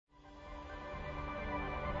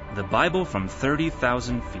The Bible from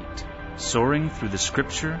 30,000 feet, soaring through the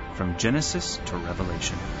Scripture from Genesis to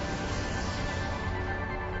Revelation.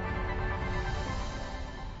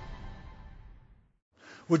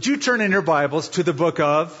 Would you turn in your Bibles to the book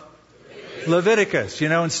of Leviticus? You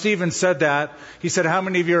know, and Stephen said that. He said, how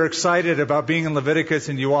many of you are excited about being in Leviticus?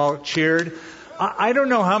 And you all cheered. I don't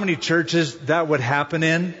know how many churches that would happen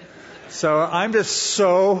in. So I'm just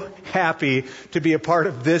so happy to be a part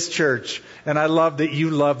of this church. And I love that you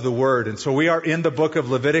love the Word. And so we are in the book of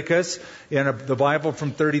Leviticus, in the Bible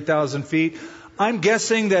from 30,000 feet. I'm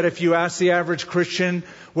guessing that if you ask the average Christian,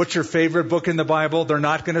 what's your favorite book in the Bible, they're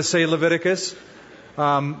not going to say Leviticus.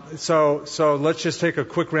 So let's just take a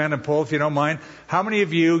quick random poll, if you don't mind. How many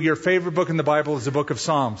of you, your favorite book in the Bible is the book of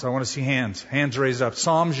Psalms? I want to see hands. Hands raised up.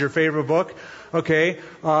 Psalms, your favorite book? Okay.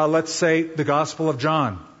 Let's say the Gospel of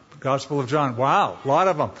John. Gospel of John. Wow. A lot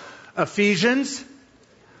of them. Ephesians.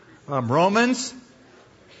 Romans.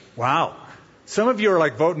 Wow. Some of you are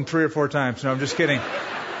like voting 3 or 4 times. No, I'm just kidding.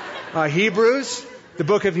 Hebrews. The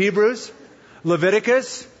book of Hebrews.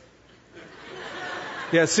 Leviticus.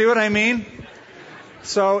 Yeah, see what I mean?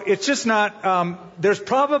 So it's just not, there's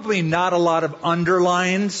probably not a lot of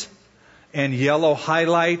underlines and yellow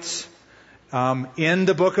highlights in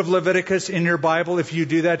the book of Leviticus in your Bible. If you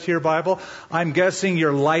do that to your Bible, I'm guessing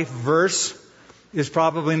your life verse is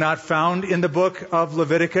probably not found in the book of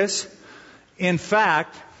Leviticus. In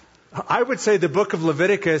fact, I would say the book of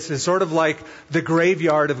Leviticus is sort of like the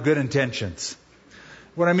graveyard of good intentions.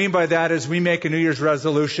 What I mean by that is we make a New Year's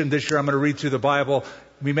resolution. This year I'm going to read through the Bible.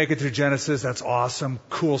 We make it through Genesis. That's awesome.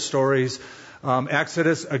 Cool stories.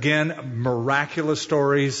 Exodus, again, miraculous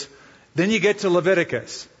stories. Then you get to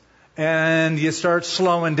Leviticus and you start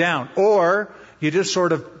slowing down. Or you just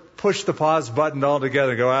sort of push the pause button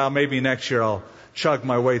altogether and go, well, maybe next year I'll chug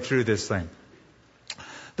my way through this thing.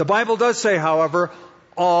 The Bible does say, however,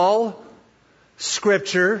 all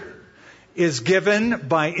Scripture is given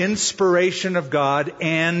by inspiration of God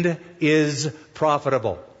and is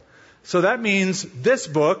profitable. So that means this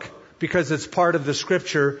book, because it's part of the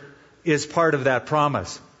Scripture, is part of that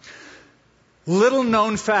promise. Little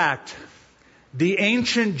known fact, the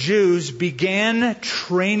ancient Jews began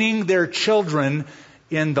training their children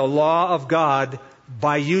in the law of God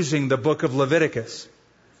by using the book of Leviticus.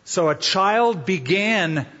 So a child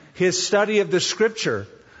began his study of the Scripture,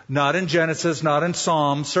 not in Genesis, not in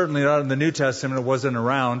Psalms, certainly not in the New Testament, it wasn't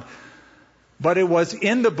around, but it was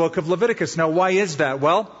in the book of Leviticus. Now, why is that?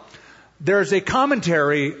 Well, there's a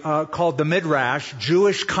commentary called the Midrash,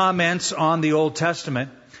 Jewish comments on the Old Testament,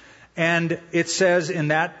 and it says in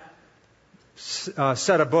that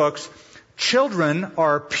set of books, children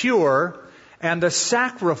are pure and the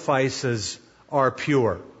sacrifices are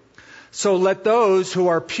pure. So let those who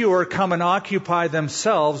are pure come and occupy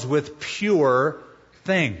themselves with pure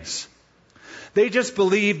things. They just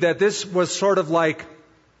believed that this was sort of like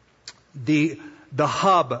the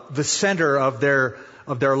hub, the center of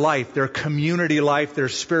their life, their community life, their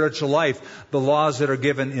spiritual life, the laws that are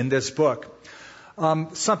given in this book.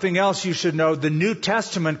 Something else you should know, the New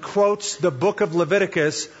Testament quotes the book of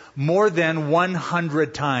Leviticus more than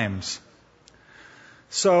 100 times.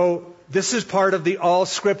 So this is part of the all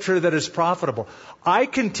Scripture that is profitable. I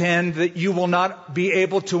contend that you will not be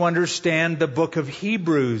able to understand the book of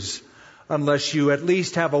Hebrews unless you at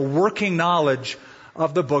least have a working knowledge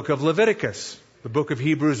of the book of Leviticus. The book of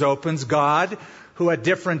Hebrews opens, God, who at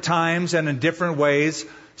different times and in different ways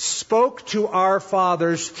spoke to our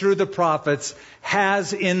fathers through the prophets,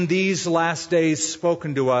 has in these last days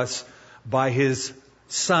spoken to us by His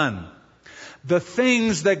Son. The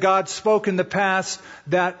things that God spoke in the past,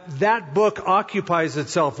 that book occupies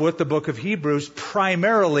itself with the book of Hebrews,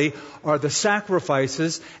 primarily are the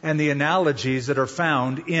sacrifices and the analogies that are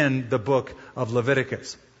found in the book of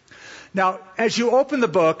Leviticus. Now, as you open the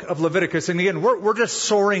book of Leviticus, and again, we're just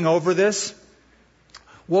soaring over this.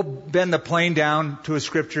 We'll bend the plane down to a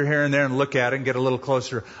scripture here and there and look at it and get a little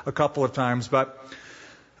closer a couple of times. But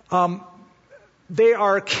they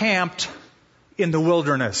are camped in the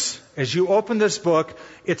wilderness. As you open this book,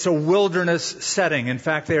 it's a wilderness setting. In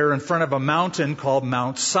fact, they are in front of a mountain called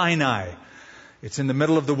Mount Sinai. It's in the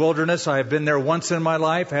middle of the wilderness. I have been there once in my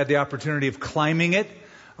life. I had the opportunity of climbing it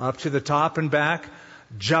up to the top and back.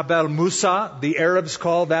 Jabal Musa, the Arabs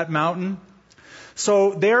call that mountain.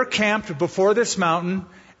 So they're camped before this mountain,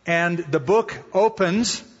 and the book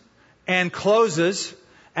opens and closes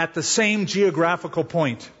at the same geographical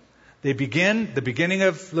point. They begin, the beginning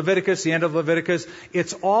of Leviticus, the end of Leviticus.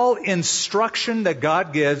 It's all instruction that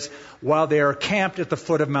God gives while they are camped at the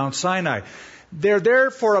foot of Mount Sinai. They're there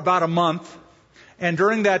for about a month, and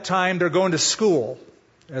during that time they're going to school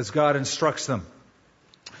as God instructs them.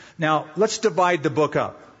 Now, let's divide the book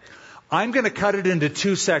up. I'm going to cut it into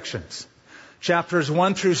two sections. Chapters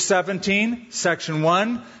 1 through 17, section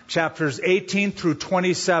 1. Chapters 18 through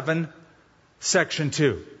 27, section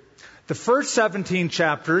 2. The first 17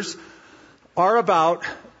 chapters are about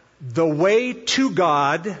the way to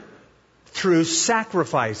God through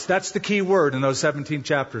sacrifice. That's the key word in those 17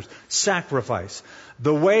 chapters. Sacrifice.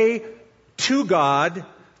 The way to God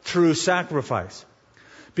through sacrifice.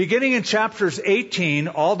 Beginning in chapters 18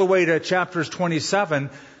 all the way to chapters 27,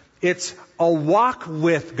 it's a walk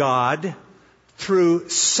with God through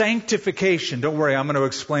sanctification. Don't worry, I'm going to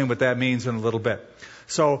explain what that means in a little bit.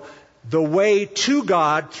 So, the way to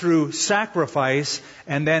God through sacrifice,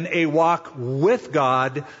 and then a walk with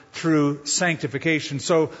God through sanctification.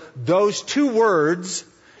 So, those two words,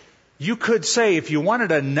 you could say, if you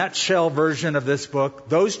wanted a nutshell version of this book,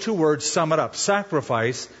 those two words sum it up.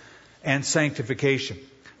 Sacrifice and sanctification.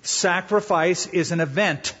 Sacrifice is an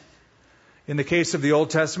event. In the case of the Old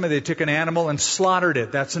Testament, they took an animal and slaughtered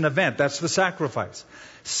it. That's an event. That's the sacrifice.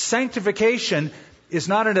 Sanctification is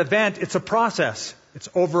not an event. It's a process. It's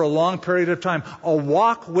over a long period of time. A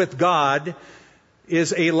walk with God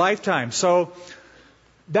is a lifetime. So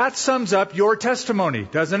that sums up your testimony,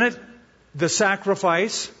 doesn't it? The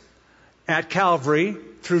sacrifice at Calvary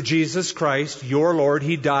through Jesus Christ, your Lord.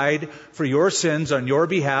 He died for your sins on your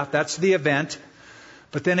behalf. That's the event.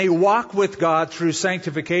 But then a walk with God through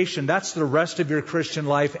sanctification, that's the rest of your Christian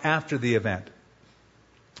life after the event.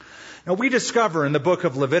 Now we discover in the book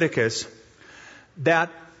of Leviticus that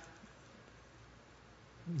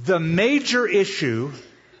the major issue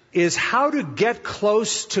is how to get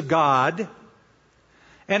close to God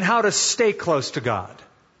and how to stay close to God.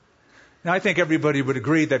 Now, I think everybody would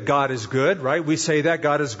agree that God is good, right? We say that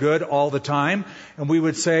God is good all the time. And we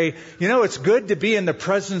would say, it's good to be in the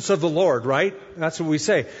presence of the Lord, right? That's what we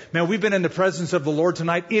say. Man, we've been in the presence of the Lord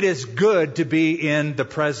tonight. It is good to be in the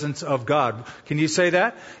presence of God. Can you say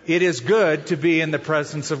that? It is good to be in the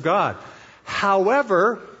presence of God.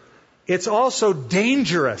 However, it's also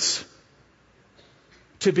dangerous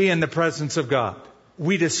to be in the presence of God.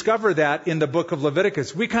 We discover that in the book of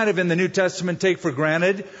Leviticus. We kind of in the New Testament take for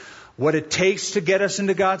granted what it takes to get us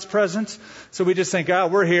into God's presence. So we just think,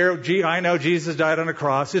 we're here. Gee, I know Jesus died on a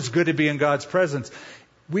cross. It's good to be in God's presence.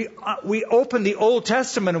 We open the Old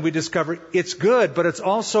Testament and we discover it's good, but it's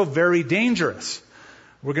also very dangerous.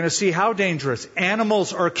 We're going to see how dangerous.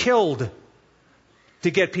 Animals are killed to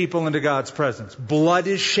get people into God's presence. Blood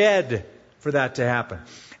is shed for that to happen.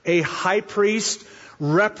 A high priest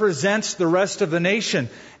represents the rest of the nation,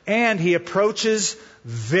 and he approaches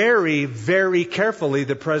very, very carefully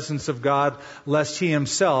the presence of God, lest he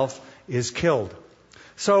himself is killed.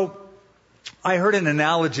 So, I heard an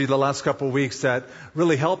analogy the last couple of weeks that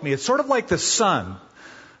really helped me. It's sort of like the sun.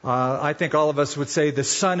 I think all of us would say the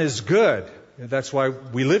sun is good. That's why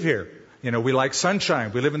we live here. We like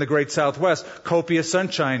sunshine. We live in the great Southwest. Copious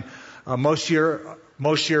sunshine most year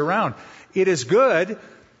round. It is good,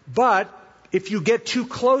 but if you get too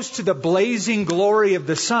close to the blazing glory of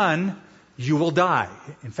the sun, you will die.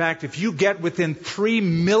 In fact, if you get within 3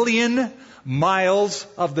 million miles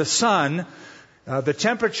of the sun,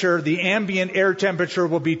 the ambient air temperature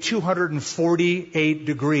will be 248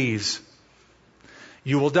 degrees.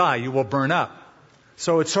 You will die. You will burn up.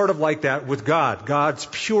 So it's sort of like that with God. God's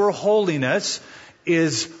pure holiness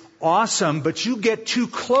is awesome, but you get too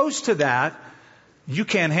close to that, you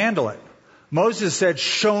can't handle it. Moses said,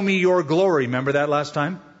 "Show me your glory." Remember that last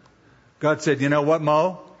time? God said, "You know what,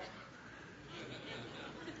 Mo?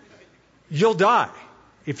 You'll die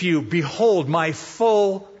if you behold my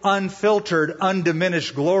full, unfiltered,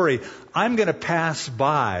 undiminished glory. I'm going to pass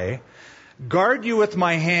by, guard you with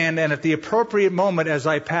my hand, and at the appropriate moment as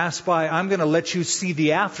I pass by, I'm going to let you see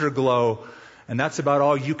the afterglow, and that's about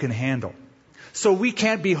all you can handle." So we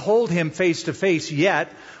can't behold him face to face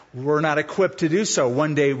yet. We're not equipped to do so.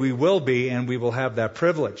 One day we will be, and we will have that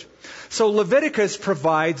privilege. So Leviticus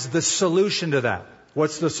provides the solution to that.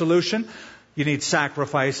 What's the solution? You need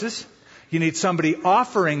sacrifices. You need somebody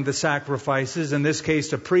offering the sacrifices, in this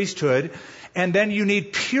case a priesthood. And then you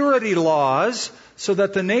need purity laws so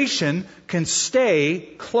that the nation can stay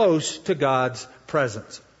close to God's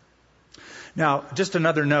presence. Now, just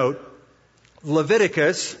another note.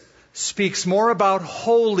 Leviticus speaks more about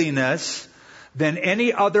holiness than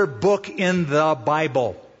any other book in the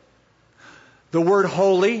Bible. The word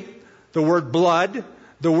holy, the word blood,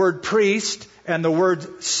 the word priest, and the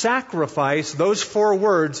word sacrifice, those 4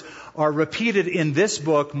 words are repeated in this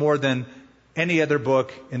book more than any other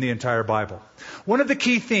book in the entire Bible. One of the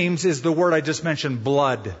key themes is the word I just mentioned,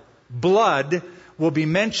 blood. Blood will be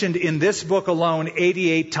mentioned in this book alone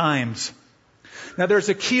 88 times. Now there's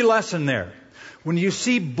a key lesson there. When you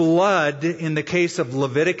see blood in the case of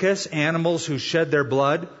Leviticus, animals who shed their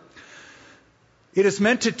blood, it is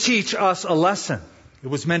meant to teach us a lesson. It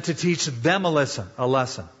was meant to teach them a lesson.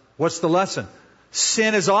 What's the lesson?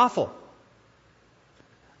 Sin is awful.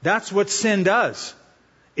 That's what sin does.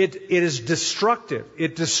 It is destructive.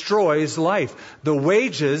 It destroys life. The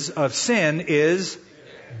wages of sin is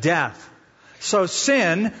death. So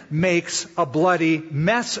sin makes a bloody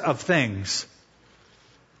mess of things.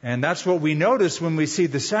 And that's what we notice when we see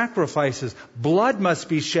the sacrifices. Blood must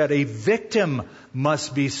be shed. A victim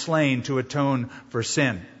must be slain to atone for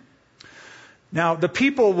sin. Now, the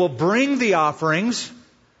people will bring the offerings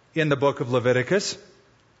in the book of Leviticus.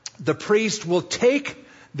 The priest will take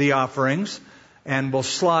the offerings and will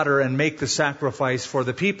slaughter and make the sacrifice for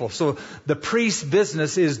the people. So the priest's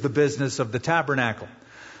business is the business of the tabernacle.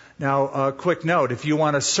 Now, a quick note, if you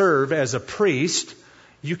want to serve as a priest,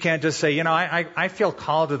 you can't just say, I feel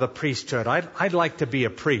called to the priesthood. I'd like to be a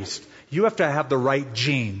priest. You have to have the right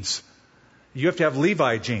genes. You have to have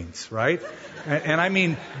Levi genes, right? And I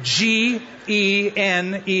mean Genes,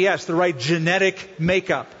 the right genetic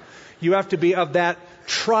makeup. You have to be of that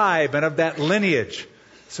tribe and of that lineage.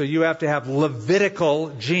 So you have to have Levitical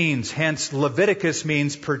genes. Hence, Leviticus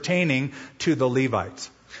means pertaining to the Levites.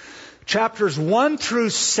 Chapters 1 through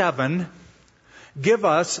 7 give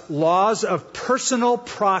us laws of personal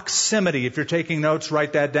proximity. If you're taking notes,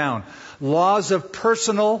 write that down. Laws of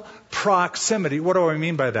personal proximity. What do I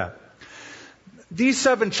mean by that? These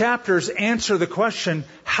 7 chapters answer the question,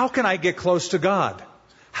 how can I get close to God?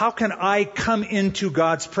 How can I come into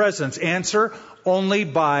God's presence? Answer, only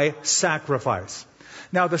by sacrifice.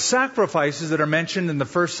 Now, the sacrifices that are mentioned in the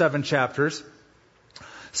first 7 chapters,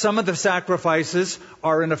 some of the sacrifices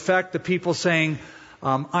are in effect the people saying,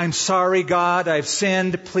 I'm sorry, God, I've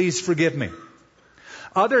sinned, please forgive me.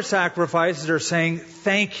 Other sacrifices are saying,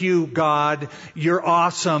 thank you, God, you're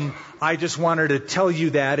awesome, I just wanted to tell you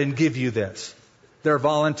that and give you this. They're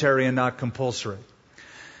voluntary and not compulsory.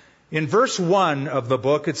 In verse 1 of the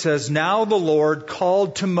book, it says, Now the Lord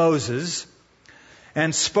called to Moses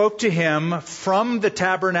and spoke to him from the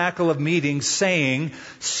tabernacle of meeting, saying,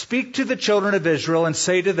 Speak to the children of Israel and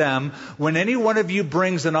say to them, When any one of you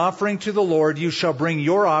brings an offering to the Lord, you shall bring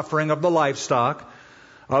your offering of the livestock,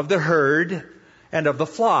 of the herd, and of the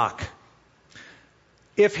flock.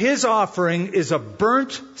 If his offering is a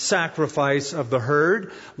burnt sacrifice of the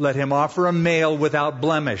herd, let him offer a male without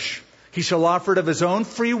blemish. He shall offer it of his own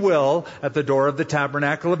free will at the door of the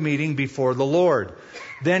tabernacle of meeting before the Lord.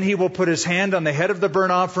 Then he will put his hand on the head of the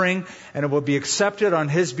burnt offering, and it will be accepted on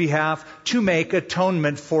his behalf to make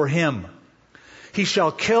atonement for him. He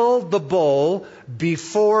shall kill the bull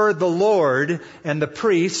before the Lord, and the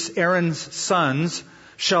priests, Aaron's sons,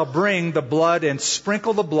 shall bring the blood and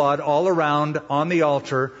sprinkle the blood all around on the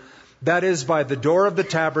altar, that is by the door of the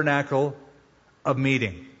tabernacle of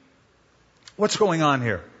meeting. What's going on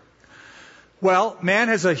here? Well, man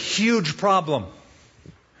has a huge problem.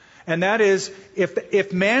 And that is,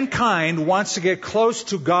 if mankind wants to get close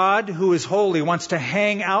to God who is holy, wants to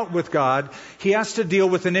hang out with God, he has to deal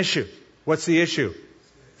with an issue. What's the issue?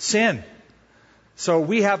 Sin. So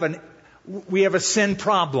we have a sin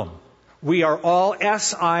problem. We are all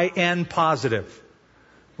SIN positive.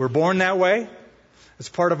 We're born that way. It's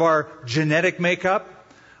part of our genetic makeup.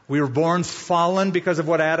 We were born fallen because of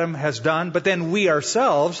what Adam has done. But then we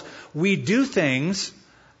ourselves, we do things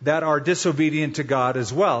that are disobedient to God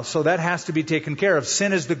as well. So that has to be taken care of.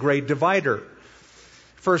 Sin is the great divider.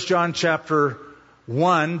 1 John chapter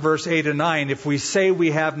 1, verse 8 and 9. If we say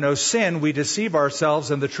we have no sin, we deceive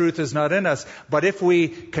ourselves and the truth is not in us. But if we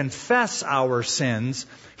confess our sins,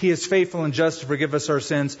 He is faithful and just to forgive us our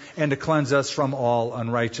sins and to cleanse us from all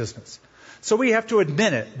unrighteousness. So we have to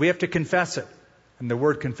admit it. We have to confess it. And the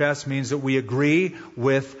word confess means that we agree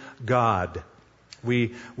with God.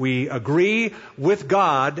 We agree with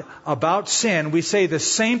God about sin. We say the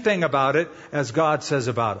same thing about it as God says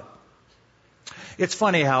about it. It's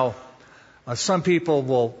funny how some people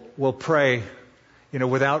will pray,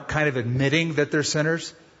 without kind of admitting that they're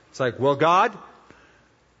sinners. It's like, well, God,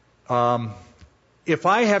 if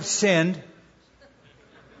I have sinned,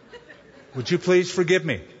 would you please forgive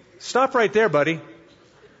me? Stop right there, buddy.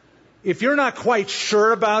 If you're not quite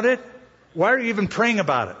sure about it, why are you even praying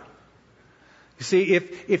about it? You see,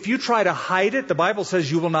 if you try to hide it, the Bible says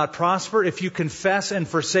you will not prosper. If you confess and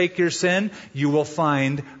forsake your sin, you will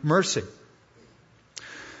find mercy.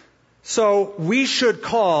 So we should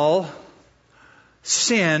call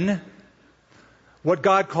sin what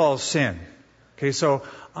God calls sin. Okay, so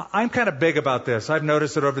I'm kind of big about this. I've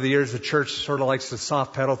noticed that over the years the church sort of likes to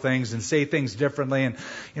soft pedal things and say things differently.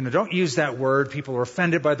 And, don't use that word. People are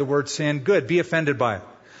offended by the word sin. Good, be offended by it.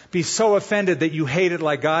 Be so offended that you hate it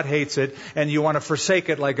like God hates it and you want to forsake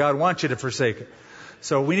it like God wants you to forsake it.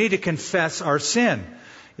 So we need to confess our sin.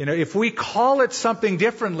 If we call it something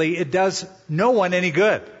differently, it does no one any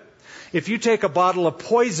good. If you take a bottle of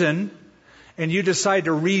poison and you decide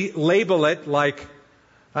to relabel it like,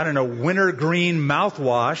 wintergreen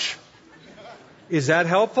mouthwash, is that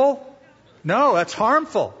helpful? No, that's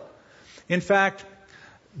harmful. In fact,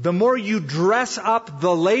 the more you dress up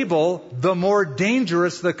the label, the more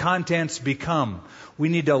dangerous the contents become. We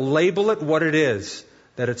need to label it what it is,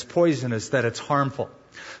 that it's poisonous, that it's harmful.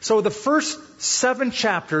 So the first 7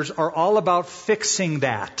 chapters are all about fixing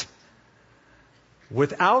that.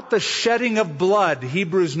 Without the shedding of blood,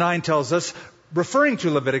 Hebrews 9 tells us, referring to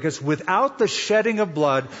Leviticus, without the shedding of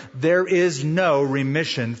blood, there is no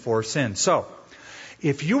remission for sin. So,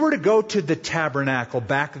 if you were to go to the tabernacle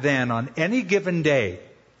back then on any given day,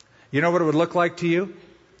 you know what it would look like to you?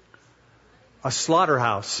 A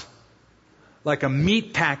slaughterhouse. Like a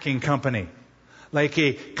meat packing company. Like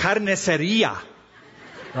a carniceria.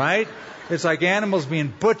 Right? It's like animals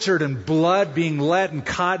being butchered and blood being let in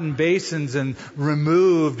cotton basins and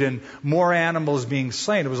removed and more animals being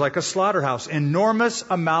slain. It was like a slaughterhouse. Enormous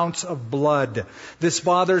amounts of blood. This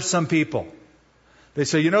bothers some people. They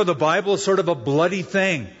say, the Bible is sort of a bloody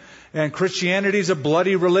thing. And Christianity is a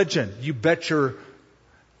bloody religion. You bet your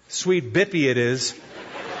sweet bippy it is.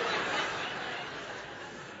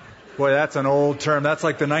 Boy, that's an old term. That's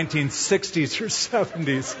like the 1960s or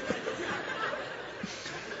 70s.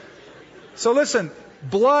 So listen,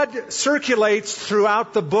 blood circulates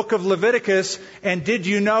throughout the book of Leviticus, and did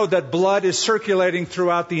you know that blood is circulating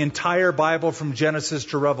throughout the entire Bible from Genesis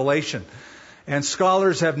to Revelation? And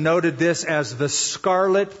scholars have noted this as the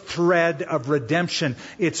scarlet thread of redemption.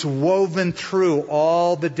 It's woven through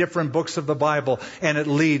all the different books of the Bible, and it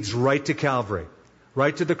leads right to Calvary,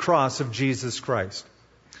 right to the cross of Jesus Christ.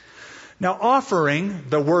 Now, offering,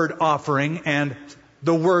 the word offering, and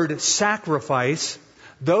the word sacrifice,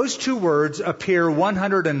 those 2 words appear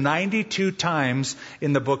 192 times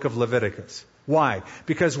in the book of Leviticus. Why?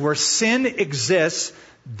 Because where sin exists,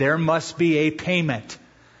 there must be a payment.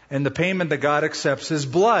 And the payment that God accepts is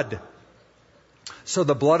blood. So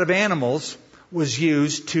the blood of animals was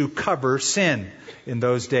used to cover sin in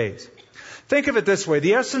those days. Think of it this way.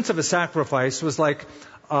 The essence of a sacrifice was like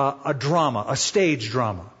a drama, a stage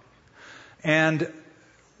drama. And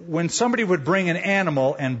when somebody would bring an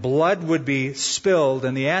animal and blood would be spilled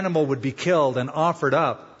and the animal would be killed and offered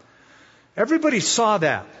up, everybody saw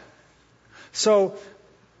that. So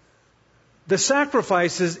the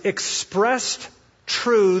sacrifices expressed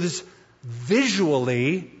truths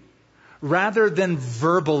visually rather than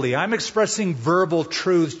verbally. I'm expressing verbal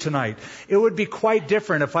truths tonight. It would be quite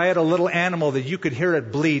different if I had a little animal that you could hear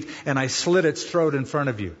it bleat and I slit its throat in front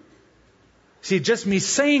of you. See, just me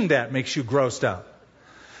saying that makes you grossed out.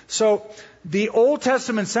 So the Old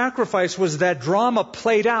Testament sacrifice was that drama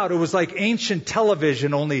played out. It was like ancient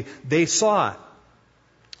television, only they saw it.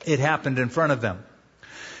 It happened in front of them.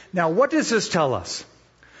 Now, what does this tell us?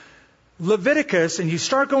 Leviticus, and you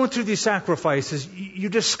start going through these sacrifices, you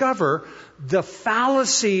discover the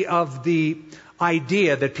fallacy of the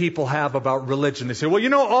idea that people have about religion. They say,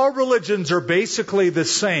 all religions are basically the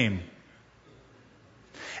same.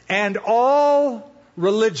 And all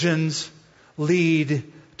religions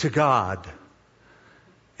lead to God.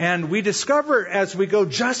 And we discover as we go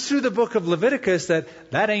just through the book of Leviticus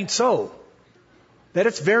that ain't so. That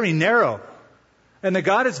it's very narrow. And that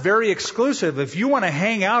God is very exclusive. If you want to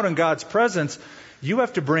hang out in God's presence, you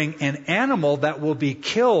have to bring an animal that will be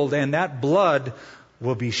killed and that blood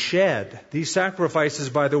will be shed. These sacrifices,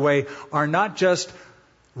 by the way, are not just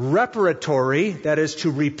reparatory, that is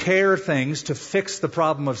to repair things, to fix the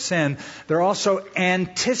problem of sin. They're also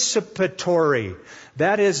anticipatory.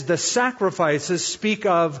 That is, the sacrifices speak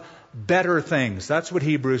of better things. That's what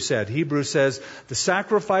Hebrews said. Hebrews says the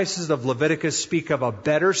sacrifices of Leviticus speak of a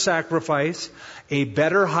better sacrifice, a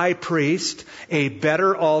better high priest, a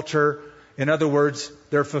better altar. In other words,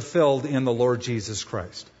 they're fulfilled in the Lord Jesus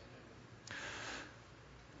Christ.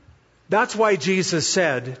 That's why Jesus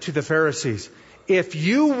said to the Pharisees, if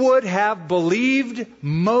you would have believed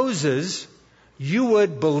Moses, you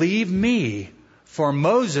would believe me, for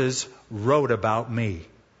Moses wrote about me.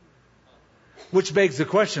 Which begs the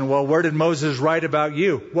question, well, where did Moses write about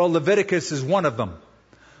you? Well, Leviticus is one of them.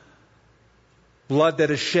 Blood that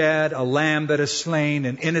is shed, a lamb that is slain,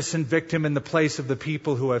 an innocent victim in the place of the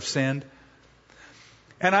people who have sinned.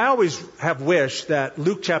 And I always have wished that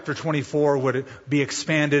Luke chapter 24 would be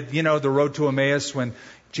expanded. You know, the road to Emmaus, when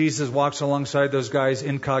Jesus walks alongside those guys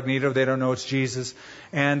incognito. They don't know it's Jesus.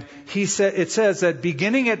 And it says that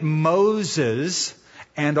beginning at Moses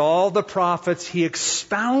and all the prophets, he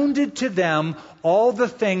expounded to them all the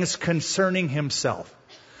things concerning himself.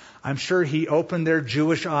 I'm sure he opened their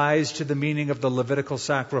Jewish eyes to the meaning of the Levitical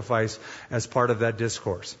sacrifice as part of that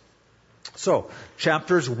discourse. So,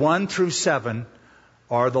 chapters 1 through 7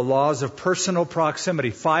 are the laws of personal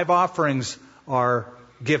proximity. 5 offerings are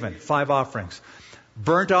given. 5 offerings.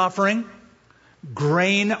 Burnt offering,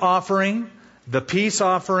 grain offering, the peace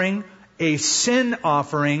offering, a sin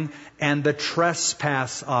offering, and the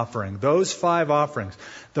trespass offering. Those 5 offerings.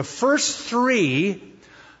 The first 3,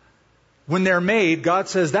 when they're made, God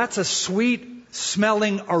says, that's a sweet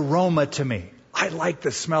smelling aroma to me. I like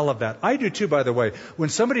the smell of that. I do too, by the way. When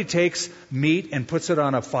somebody takes meat and puts it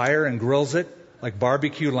on a fire and grills it, like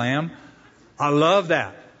barbecue lamb, I love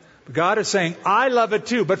that. God is saying, I love it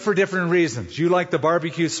too, but for different reasons. You like the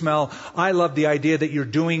barbecue smell. I love the idea that you're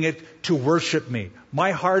doing it to worship me.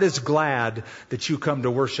 My heart is glad that you come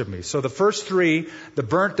to worship me. So the first 3, the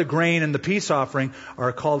burnt, the grain, and the peace offering,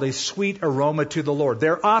 are called a sweet aroma to the Lord.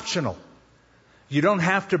 They're optional. You don't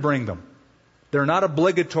have to bring them. They're not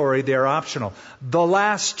obligatory. They're optional. The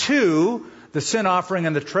last 2, the sin offering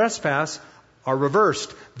and the trespass, are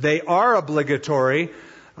reversed. They are obligatory.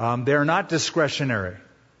 They're not discretionary.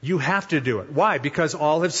 You have to do it. Why? Because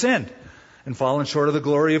all have sinned and fallen short of the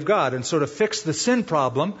glory of God. And so to fix the sin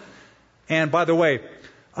problem, and by the way,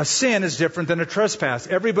 a sin is different than a trespass.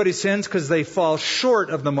 Everybody sins because they fall short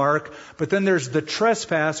of the mark, but then there's the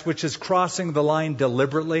trespass, which is crossing the line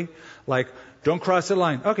deliberately. Like, don't cross the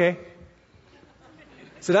line. Okay.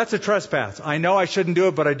 So that's a trespass. I know I shouldn't do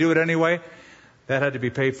it, but I do it anyway. That had to be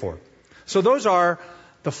paid for. So those are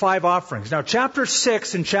the 5 offerings. Now, chapter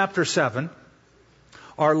 6 and chapter 7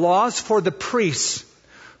 are laws for the priests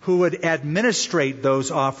who would administrate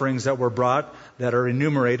those offerings that were brought that are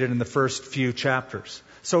enumerated in the first few chapters.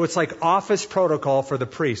 So it's like office protocol for the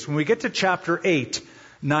priests. When we get to chapter 8,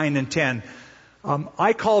 9, and 10,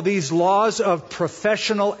 I call these laws of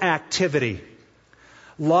professional activity.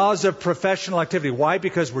 Laws of professional activity. Why?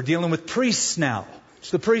 Because we're dealing with priests now.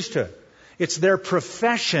 It's the priesthood. It's their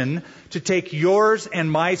profession to take yours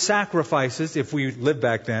and my sacrifices, if we lived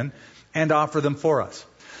back then, and offer them for us.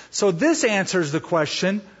 So this answers the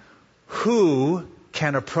question, who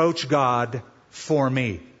can approach God for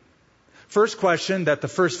me? First question that the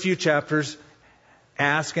first few chapters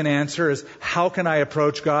ask and answer is, how can I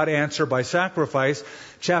approach God? Answer by sacrifice.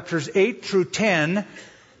 Chapters 8 through 10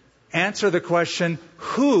 answer the question,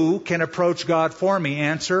 who can approach God for me?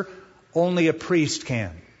 Answer, only a priest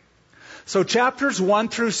can. So chapters 1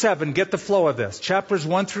 through 7, get the flow of this. Chapters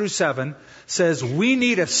 1 through 7 says we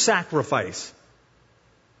need a sacrifice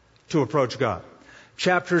to approach God.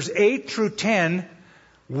 Chapters 8 through 10,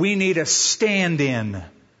 we need a stand-in.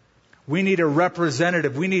 We need a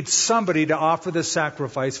representative. We need somebody to offer the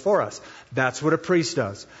sacrifice for us. That's what a priest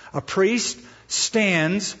does. A priest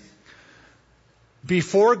stands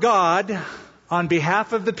before God on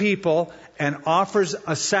behalf of the people and offers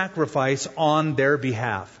a sacrifice on their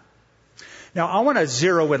behalf. Now, I want to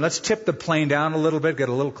zero in. Let's tip the plane down a little bit, get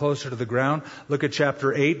a little closer to the ground. Look at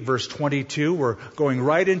chapter 8, verse 22. We're going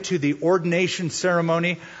right into the ordination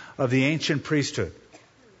ceremony of the ancient priesthood.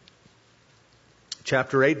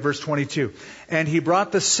 Chapter 8, verse 22. And he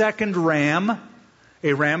brought the second ram,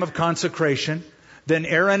 a ram of consecration. Then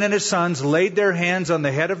Aaron and his sons laid their hands on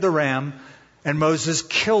the head of the ram, and Moses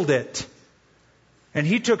killed it. And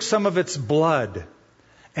he took some of its blood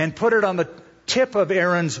and put it on the tip of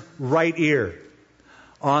Aaron's right ear,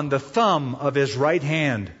 on the thumb of his right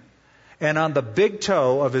hand, and on the big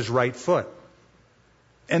toe of his right foot.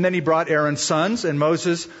 And then he brought Aaron's sons, and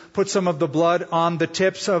Moses put some of the blood on the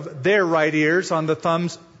tips of their right ears, on the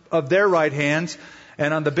thumbs of their right hands,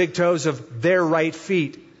 and on the big toes of their right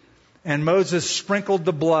feet. And Moses sprinkled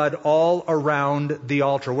the blood all around the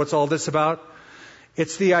altar. What's all this about?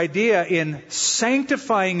 It's the idea in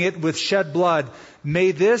sanctifying it with shed blood.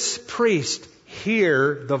 May this priest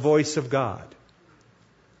hear the voice of God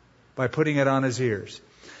by putting it on his ears.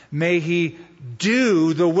 May he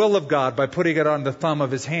do the will of God by putting it on the thumb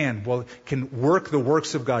of his hand. Well, can work the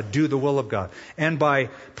works of God, do the will of God. And by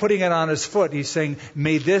putting it on his foot, he's saying,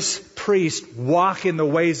 may this priest walk in the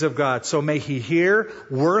ways of God. So may he hear,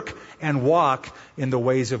 work, and walk in the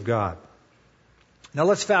ways of God. Now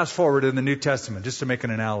let's fast forward in the New Testament, just to make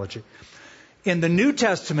an analogy. In the New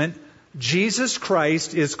Testament, Jesus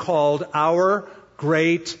Christ is called our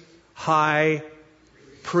great high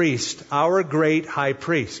priest. Our great high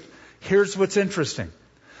priest. Here's what's interesting.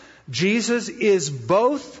 Jesus is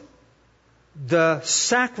both the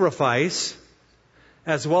sacrifice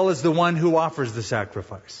as well as the one who offers the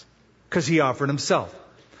sacrifice, because he offered himself.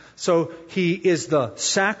 So he is the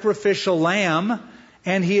sacrificial lamb,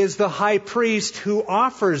 and he is the high priest who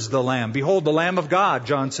offers the lamb. Behold, the Lamb of God,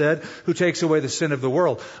 John said, who takes away the sin of the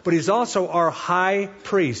world. But he's also our high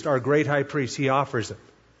priest, our great high priest. He offers it.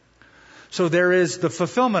 So there is the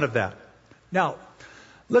fulfillment of that. Now,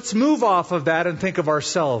 let's move off of that and think of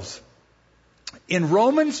ourselves. In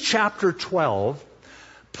Romans chapter 12,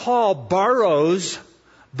 Paul borrows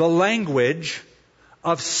the language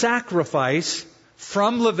of sacrifice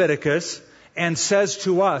from Leviticus and says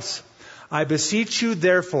to us, I beseech you,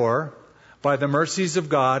 therefore, by the mercies of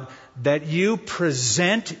God, that you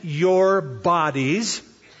present your bodies,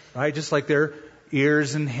 right, just like their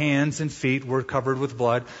ears and hands and feet were covered with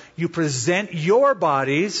blood, you present your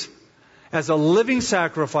bodies as a living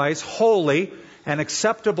sacrifice, holy and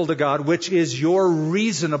acceptable to God, which is your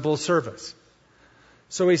reasonable service.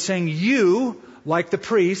 So he's saying you, like the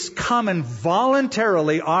priests, come and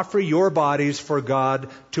voluntarily offer your bodies for God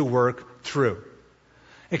to work through.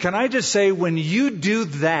 And can I just say, when you do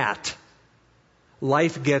that,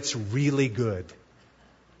 life gets really good.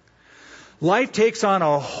 Life takes on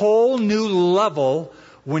a whole new level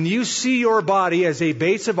when you see your body as a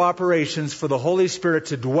base of operations for the Holy Spirit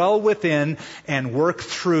to dwell within and work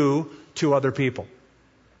through to other people.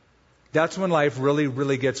 That's when life really,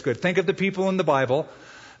 really gets good. Think of the people in the Bible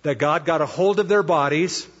that God got a hold of their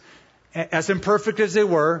bodies, as imperfect as they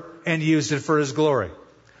were, and used it for His glory.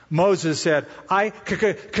 Moses said, I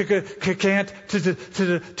can't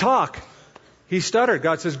talk. He stuttered.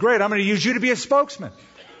 God says, great, I'm going to use you to be a spokesman.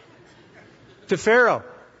 To Pharaoh.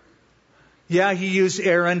 Yeah, he used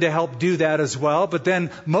Aaron to help do that as well. But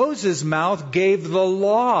then Moses' mouth gave the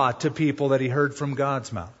law to people that he heard from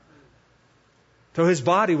God's mouth. So his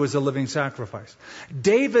body was a living sacrifice.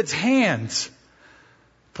 David's hands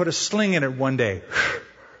put a sling in it one day.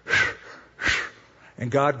 And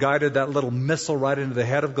God guided that little missile right into the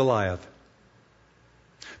head of Goliath.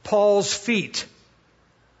 Paul's feet,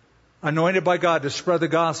 anointed by God to spread the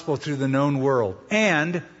gospel through the known world.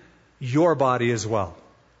 And your body as well,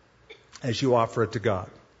 as you offer it to God.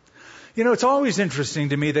 You know, it's always interesting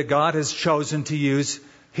to me that God has chosen to use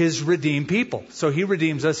His redeemed people. So He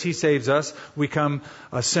redeems us, He saves us, we come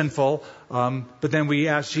sinful, but then we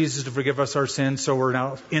ask Jesus to forgive us our sins, so we're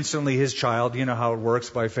now instantly His child. You know how it works,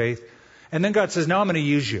 by faith. And then God says, now I'm going to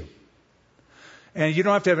use you. And you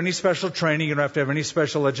don't have to have any special training, you don't have to have any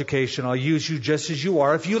special education. I'll use you just as you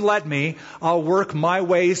are. If you let me, I'll work my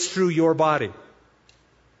ways through your body.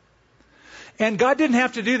 And God didn't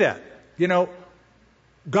have to do that. You know,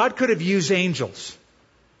 God could have used angels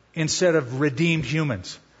instead of redeemed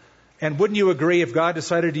humans. And wouldn't you agree, if God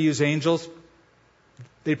decided to use angels,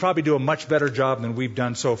 they'd probably do a much better job than we've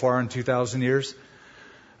done so far in 2,000 years.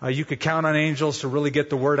 You could count on angels to really get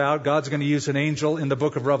the word out. God's going to use an angel in the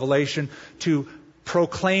book of Revelation to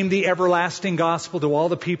proclaim the everlasting gospel to all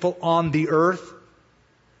the people on the earth.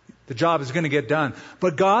 The job is going to get done.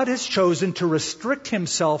 But God has chosen to restrict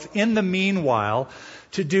Himself in the meanwhile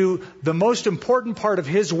to do the most important part of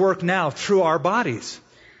His work now through our bodies.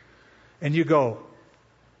 And you go,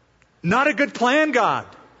 not a good plan, God.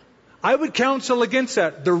 I would counsel against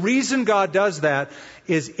that. The reason God does that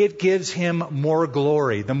is it gives Him more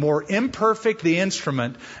glory. The more imperfect the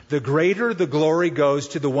instrument, the greater the glory goes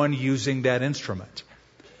to the one using that instrument.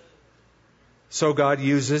 So God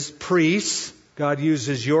uses priests. God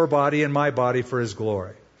uses your body and my body for His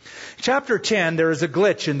glory. Chapter 10, there is a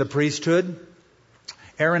glitch in the priesthood.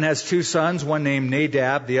 Aaron has two sons, one named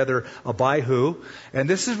Nadab, the other Abihu. And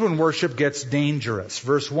this is when worship gets dangerous.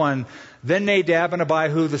 Verse 1, then Nadab and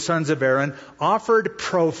Abihu, the sons of Aaron, offered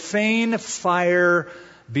profane fire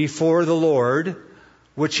before the Lord,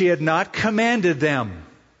 which He had not commanded them.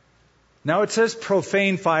 Now it says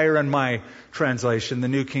profane fire in my translation, the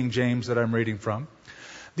New King James that I'm reading from.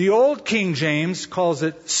 The Old King James calls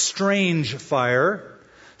it strange fire.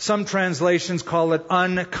 Some translations call it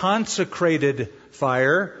unconsecrated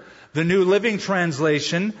fire. The New Living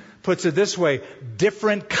Translation puts it this way,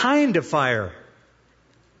 different kind of fire.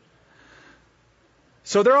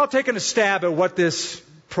 So they're all taking a stab at what this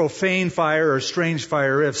profane fire or strange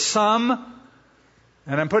fire is. Some,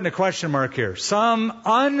 and I'm putting a question mark here, some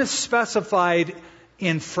unspecified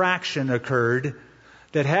infraction occurred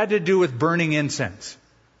that had to do with burning incense.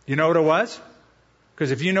 You know what it was? Because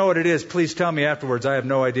if you know what it is, please tell me afterwards. I have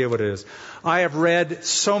no idea what it is. I have read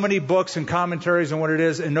so many books and commentaries on what it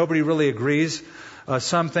is, and nobody really agrees.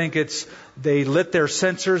 Some think they lit their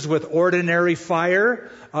censers with ordinary fire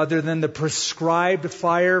other than the prescribed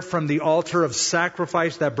fire from the altar of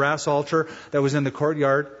sacrifice, that brass altar that was in the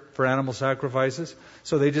courtyard for animal sacrifices.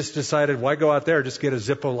 So they just decided, why go out there? Just get a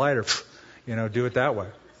Zippo lighter, do it that way.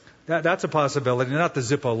 That's a possibility. Not the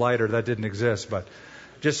Zippo lighter, that didn't exist, but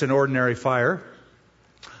just an ordinary fire.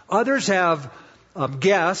 Others have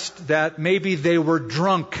guessed that maybe they were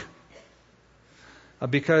drunk.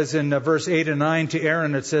 Because in verse 8 and 9 to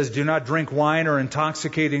Aaron it says, do not drink wine or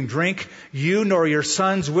intoxicating drink, you nor your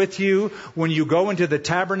sons with you, when you go into the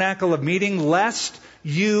tabernacle of meeting, lest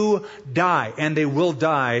you die. And they will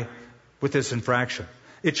die with this infraction.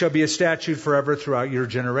 It shall be a statute forever throughout your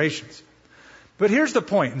generations. But here's the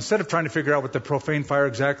point. Instead of trying to figure out what the profane fire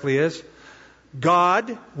exactly is,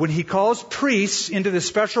 God, when He calls priests into the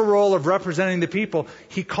special role of representing the people,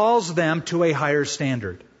 He calls them to a higher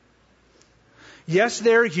standard. Yes,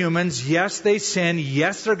 they're humans. Yes, they sin.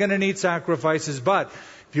 Yes, they're going to need sacrifices. But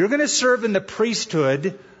if you're going to serve in the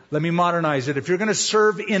priesthood, let me modernize it. If you're going to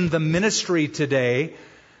serve in the ministry today,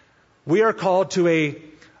 we are called to a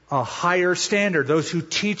higher standard. Those who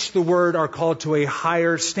teach the Word are called to a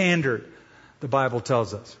higher standard, the Bible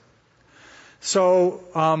tells us. So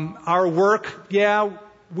our work,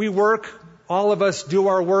 we work. All of us do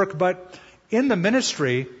our work. But in the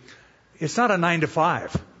ministry, it's not a 9 to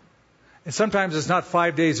 5. And sometimes it's not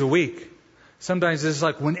 5 days a week. Sometimes it's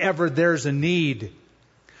like whenever there's a need.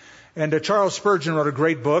 And Charles Spurgeon wrote a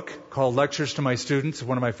great book called Lectures to My Students,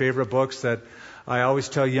 one of my favorite books that I always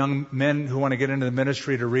tell young men who want to get into the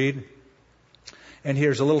ministry to read. And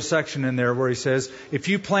here's a little section in there where he says, if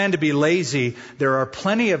you plan to be lazy, there are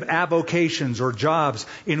plenty of avocations or jobs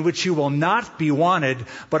in which you will not be wanted,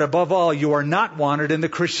 but above all, you are not wanted in the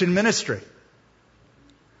Christian ministry.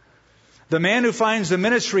 The man who finds the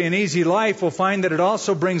ministry an easy life will find that it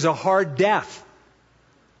also brings a hard death.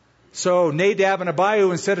 So Nadab and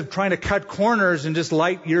Abihu, instead of trying to cut corners and just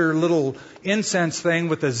light your little incense thing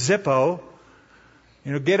with a Zippo,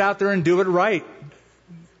 get out there and do it right.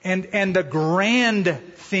 And the grand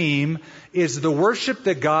theme is the worship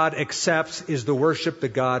that God accepts is the worship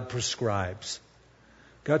that God prescribes.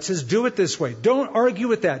 God says, do it this way. Don't argue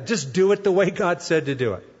with that. Just do it the way God said to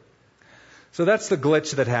do it. So that's the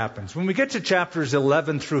glitch that happens. When we get to chapters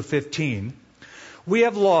 11 through 15, we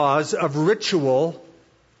have laws of ritual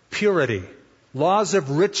purity. Laws of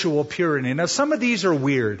ritual purity. Now, some of these are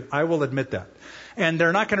weird. I will admit that. And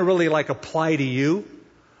they're not going to really apply to you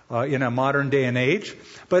in a modern day and age.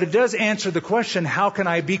 But it does answer the question, how can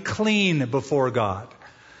I be clean before God?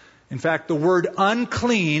 In fact, the word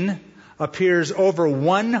unclean appears over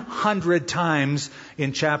 100 times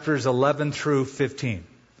in chapters 11 through 15.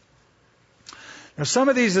 Now, some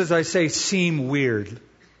of these, as I say, seem weird.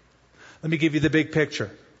 Let me give you the big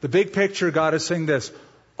picture. The big picture, God is saying this.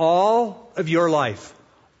 All of your life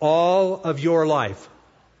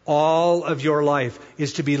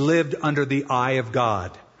is to be lived under the eye of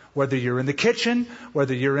God. Whether you're in the kitchen,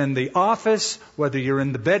 whether you're in the office, whether you're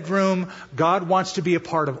in the bedroom, God wants to be a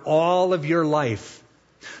part of all of your life.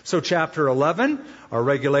 So chapter 11 are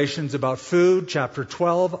regulations about food. Chapter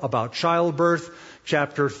 12 about childbirth.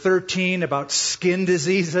 Chapter 13 about skin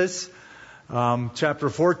diseases. Chapter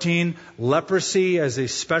 14, leprosy as a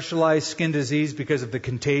specialized skin disease because of the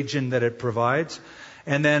contagion that it provides.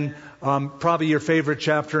 And then probably your favorite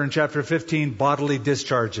chapter in chapter 15, bodily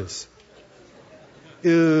discharges.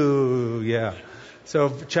 Ooh, yeah.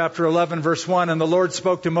 So chapter 11, verse 1, and the Lord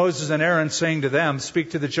spoke to Moses and Aaron, saying to them,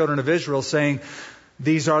 speak to the children of Israel, saying,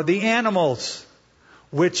 these are the animals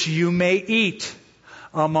which you may eat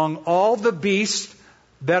among all the beasts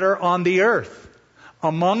that are on the earth.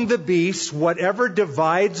 Among the beasts, whatever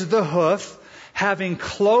divides the hoof, having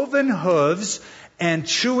cloven hooves and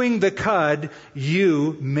chewing the cud,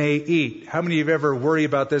 you may eat. How many of you ever worry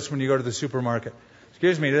about this when you go to the supermarket?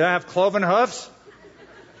 Excuse me, do I have cloven hoofs?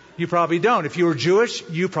 You probably don't. If you were Jewish,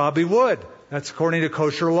 you probably would. That's according to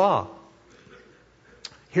kosher law.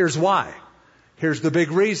 Here's why. Here's the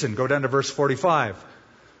big reason. Go down to verse 45.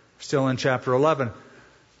 Still in chapter 11.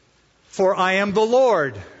 For I am the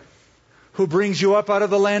Lord who brings you up out of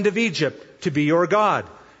the land of Egypt to be your God.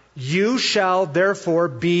 You shall therefore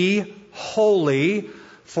be holy,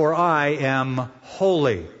 for I am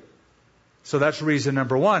holy. So that's reason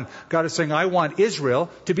number one. God is saying, I want Israel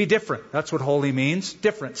to be different. That's what holy means.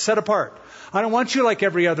 Different. Set apart. I don't want you like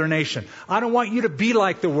every other nation. I don't want you to be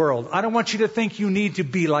like the world. I don't want you to think you need to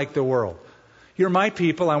be like the world. You're my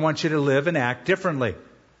people. I want you to live and act differently,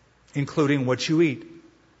 including what you eat.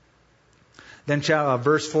 Then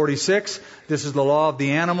verse 46, this is the law of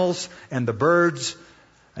the animals and the birds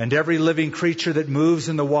and every living creature that moves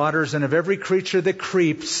in the waters, and of every creature that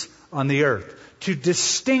creeps on the earth, to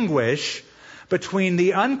distinguish between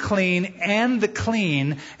the unclean and the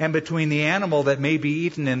clean, and between the animal that may be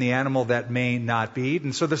eaten and the animal that may not be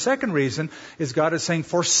eaten. So the second reason is God is saying,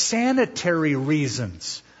 for sanitary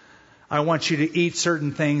reasons, I want you to eat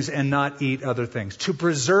certain things and not eat other things, to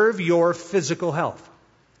preserve your physical health.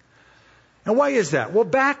 And why is that? Well,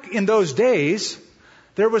 back in those days,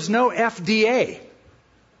 there was no FDA.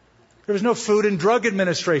 There was no Food and Drug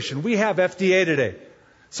Administration. We have FDA today.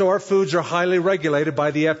 So our foods are highly regulated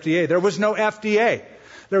by the FDA. There was no FDA.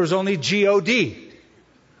 There was only God.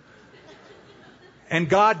 And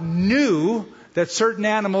God knew that certain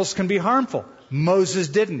animals can be harmful. Moses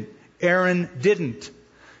didn't. Aaron didn't.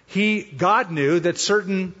 God knew that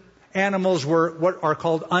certain animals were what are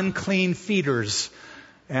called unclean feeders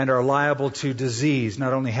and are liable to disease,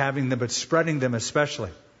 not only having them, but spreading them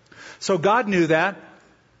especially. So God knew that.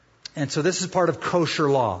 And so this is part of kosher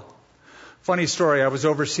law. Funny story, I was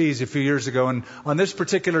overseas a few years ago, and on this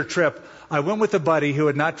particular trip, I went with a buddy who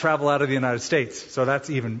had not traveled out of the United States. So that's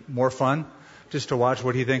even more fun, just to watch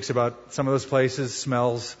what he thinks about some of those places,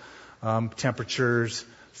 smells, temperatures,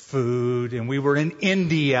 food. And we were in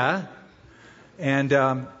India, and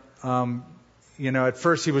at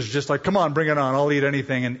first he was just like, come on, bring it on, I'll eat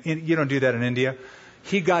anything. And you don't do that in India.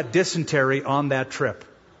 He got dysentery on that trip.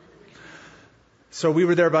 So we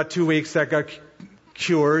were there about 2 weeks. That got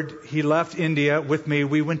cured. He left India with me.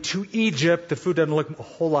 We went to Egypt. The food doesn't look a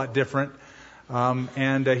whole lot different.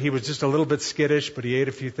 And he was just a little bit skittish, but he ate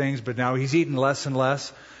a few things. But now he's eaten less and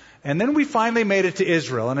less. And then we finally made it to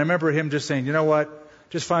Israel. And I remember him just saying, you know what?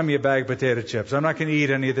 Just find me a bag of potato chips. I'm not going to eat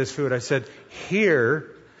any of this food. I said,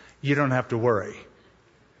 here, you don't have to worry.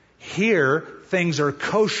 Here, things are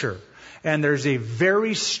kosher. And there's a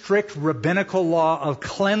very strict rabbinical law of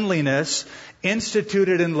cleanliness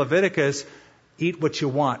instituted in Leviticus. Eat what you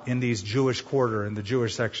want in these Jewish quarter, in the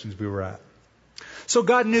Jewish sections we were at. So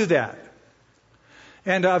God knew that.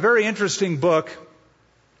 And a very interesting book,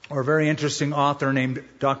 or a very interesting author named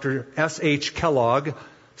Dr. S.H. Kellogg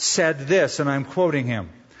said this, and I'm quoting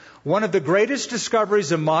him. One of the greatest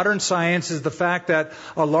discoveries of modern science is the fact that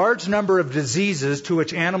a large number of diseases to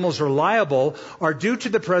which animals are liable are due to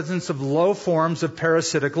the presence of low forms of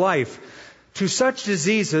parasitic life. To such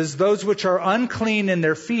diseases, those which are unclean in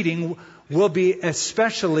their feeding will be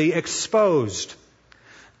especially exposed.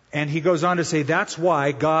 And he goes on to say that's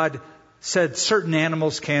why God said certain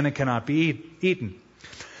animals can and cannot be eaten.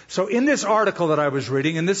 So in this article that I was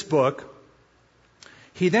reading, in this book,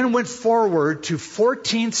 he then went forward to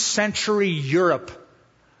 14th century Europe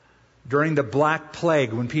during the Black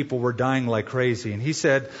Plague when people were dying like crazy. And he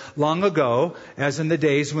said, long ago, as in the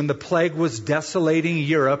days when the plague was desolating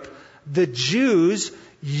Europe, the Jews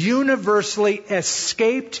universally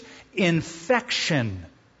escaped infection,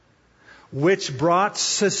 which brought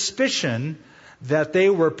suspicion that they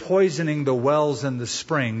were poisoning the wells and the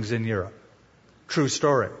springs in Europe. True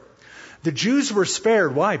story. The Jews were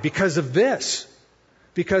spared. Why? Because of this.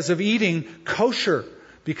 Because of eating kosher.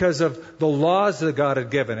 Because of the laws that God had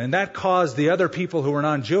given. And that caused the other people who were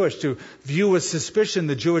non-Jewish to view with suspicion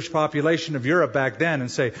the Jewish population of Europe back then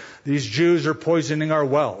and say, these Jews are poisoning our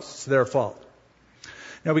wells. It's their fault.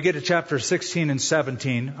 Now we get to chapter 16 and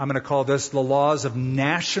 17. I'm going to call this the laws of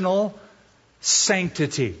national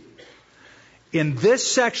sanctity. In this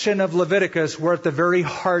section of Leviticus, we're at the very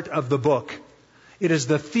heart of the book. It is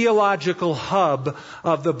the theological hub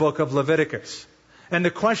of the book of Leviticus. And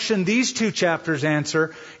the question these two chapters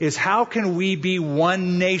answer is, how can we be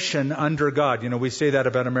one nation under God? You know, we say that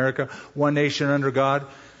about America, one nation under God.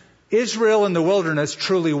 Israel in the wilderness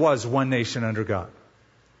truly was one nation under God.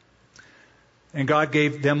 And God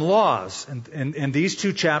gave them laws. And these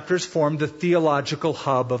two chapters form the theological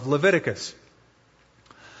hub of Leviticus.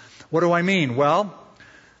 What do I mean? Well,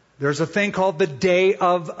 there's a thing called the Day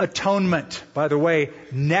of Atonement. By the way,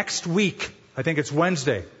 next week, I think it's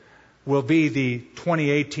Wednesday, will be the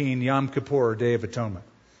 2018 Yom Kippur, Day of Atonement.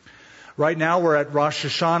 Right now we're at Rosh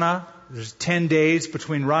Hashanah. There's 10 days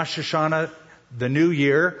between Rosh Hashanah, the new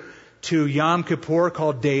year, to Yom Kippur,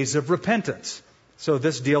 called Days of Repentance. So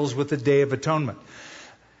this deals with the Day of Atonement.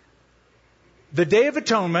 The Day of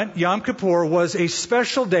Atonement, Yom Kippur, was a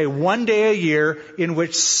special day, one day a year, in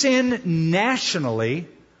which sin nationally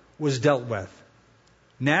was dealt with.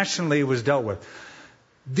 Nationally was dealt with.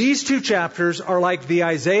 These two chapters are like the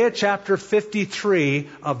Isaiah chapter 53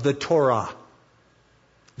 of the Torah.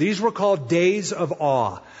 These were called days of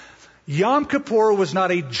awe. Yom Kippur was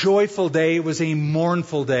not a joyful day, it was a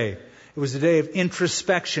mournful day. It was a day of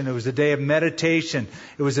introspection. It was a day of meditation.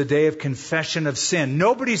 It was a day of confession of sin.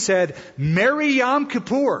 Nobody said, Merry Yom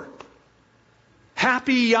Kippur.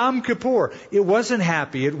 Happy Yom Kippur. It wasn't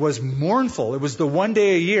happy. It was mournful. It was the one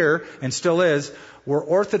day a year, and still is, where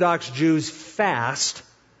Orthodox Jews fast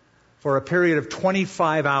for a period of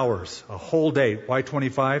 25 hours, a whole day. Why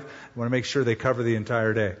 25? I want to make sure they cover the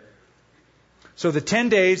entire day. So the 10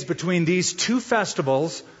 days between these two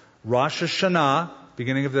festivals, Rosh Hashanah,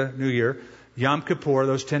 beginning of the new year, Yom Kippur,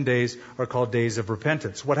 those 10 days are called days of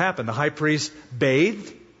repentance. What happened? The high priest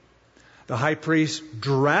bathed. The high priest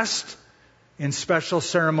dressed in special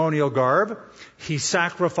ceremonial garb. He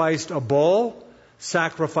sacrificed a bull,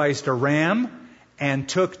 sacrificed a ram, and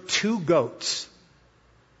took 2 goats.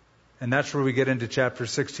 And that's where we get into chapter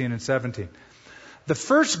 16 and 17. The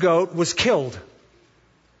first goat was killed.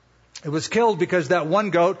 It was killed because that one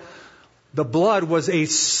goat, the blood was a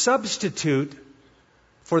substitute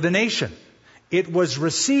for the nation. It was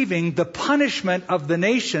receiving the punishment of the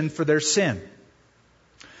nation for their sin,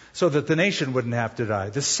 so that the nation wouldn't have to die.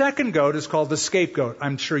 The second goat is called the scapegoat.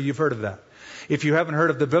 I'm sure you've heard of that. If you haven't heard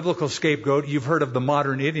of the biblical scapegoat, you've heard of the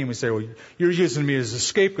modern idiom. We say, well, you're using me as a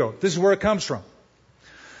scapegoat. This is where it comes from.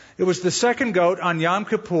 It was the second goat on Yom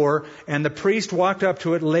Kippur, and the priest walked up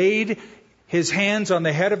to it, laid his hands on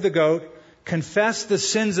the head of the goat, confessed the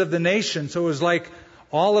sins of the nation. So it was like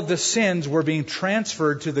all of the sins were being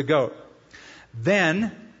transferred to the goat.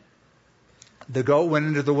 Then the goat went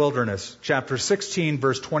into the wilderness. Chapter 16,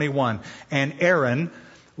 verse 21. And Aaron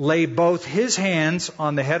laid both his hands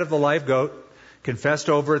on the head of the live goat, confessed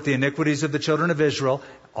over it the iniquities of the children of Israel,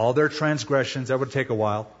 all their transgressions. That would take a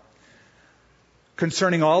while.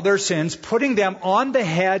 Concerning all their sins, putting them on the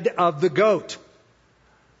head of the goat,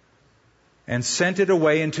 and sent it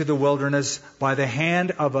away into the wilderness by the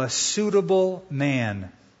hand of a suitable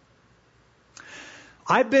man.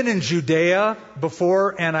 I've been in Judea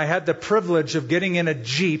before, and I had the privilege of getting in a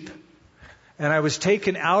jeep, and I was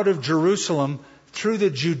taken out of Jerusalem through the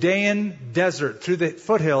Judean desert, through the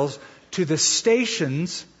foothills, to the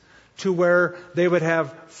stations, to where they would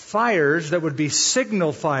have fires that would be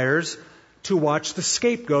signal fires to watch the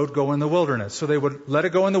scapegoat go in the wilderness. So they would let it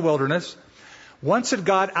go in the wilderness. Once it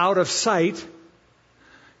got out of sight,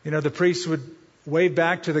 the priest would wave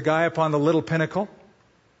back to the guy up on the little pinnacle.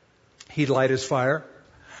 He'd light his fire.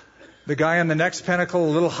 The guy on the next pinnacle, a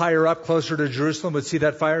little higher up, closer to Jerusalem, would see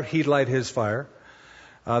that fire. He'd light his fire.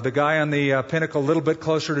 The guy on the pinnacle, a little bit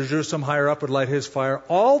closer to Jerusalem, higher up, would light his fire.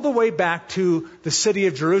 All the way back to the city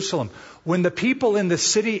of Jerusalem. When the people in the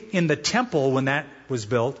city, in the temple, when that was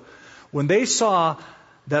built, when they saw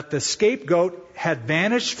that the scapegoat had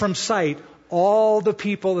vanished from sight, all the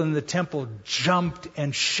people in the temple jumped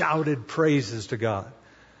and shouted praises to God,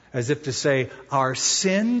 as if to say, our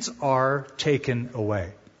sins are taken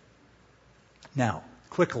away. Now,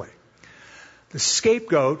 quickly, the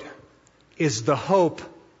scapegoat is the hope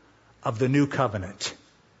of the new covenant.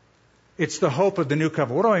 It's the hope of the new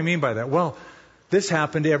covenant. What do I mean by that? Well, this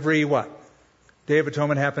happened every what? Day of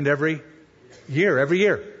Atonement happened every year.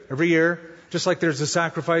 Just like there's a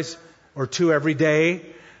sacrifice or two every day,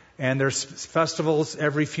 and there's festivals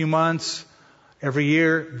every few months, every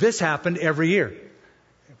year. This happened every year.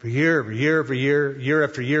 Year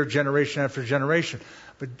after year, generation after generation.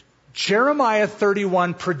 But Jeremiah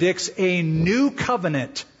 31 predicts a new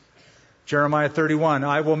covenant. Jeremiah 31,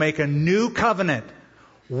 I will make a new covenant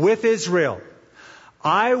with Israel.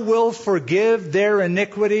 I will forgive their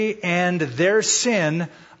iniquity and their sin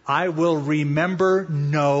I will remember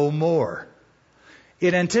no more.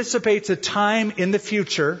 It anticipates a time in the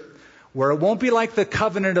future where it won't be like the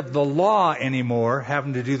covenant of the law anymore,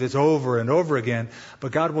 having to do this over and over again,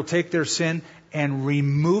 but God will take their sin and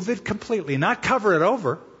remove it completely, not cover it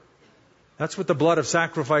over. That's what the blood of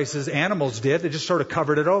sacrifices animals did. They just sort of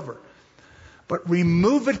covered it over. But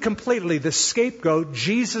remove it completely. The scapegoat,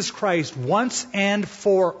 Jesus Christ, once and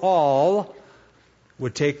for all,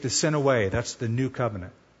 would take the sin away. That's the new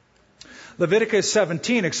covenant. Leviticus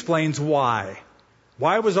 17 explains why.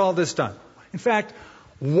 Why was all this done? In fact,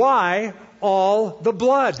 why all the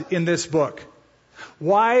blood in this book?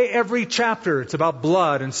 Why every chapter it's about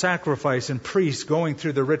blood and sacrifice and priests going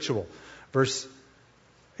through the ritual? Verse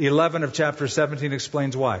 11 of chapter 17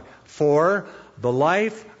 explains why. For the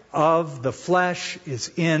life of the flesh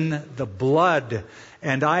is in the blood,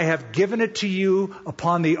 and I have given it to you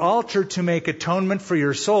upon the altar to make atonement for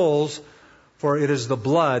your souls, for it is the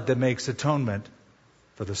blood that makes atonement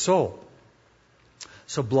for the soul.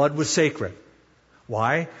 So blood was sacred.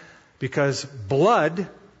 Why? Because blood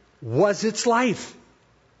was its life.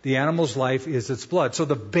 The animal's life is its blood. So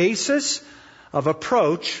the basis of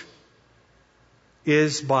approach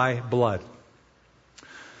is by blood.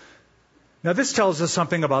 Now this tells us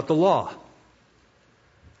something about the law.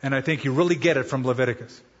 And I think you really get it from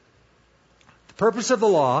Leviticus. The purpose of the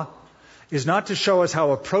law is not to show us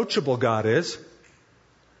how approachable God is,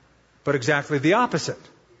 but exactly the opposite.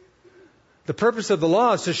 The purpose of the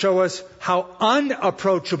law is to show us how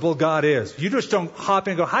unapproachable God is. You just don't hop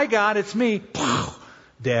in and go, "Hi God, it's me."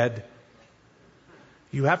 Dead.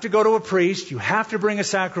 You have to go to a priest. You have to bring a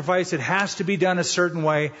sacrifice. It has to be done a certain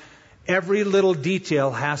way. Every little detail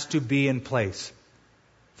has to be in place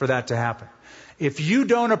for that to happen. If you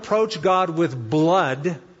don't approach God with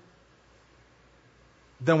blood,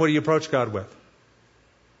 then what do you approach God with?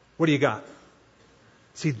 What do you got?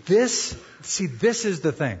 See, this is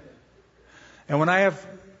the thing. And when I have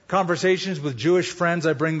conversations with Jewish friends,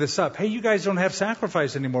 I bring this up. "Hey, you guys don't have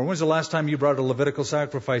sacrifice anymore. When's the last time you brought a Levitical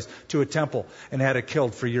sacrifice to a temple and had it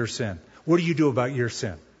killed for your sin? What do you do about your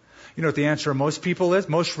sin?" You know what the answer of most people is?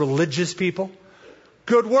 Most religious people?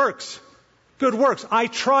 Good works. Good works. I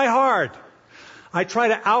try hard. I try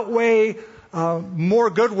to outweigh more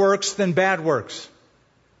good works than bad works.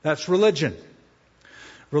 That's religion.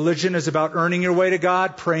 Religion is about earning your way to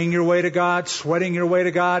God, praying your way to God, sweating your way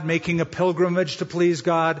to God, making a pilgrimage to please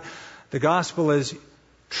God. The gospel is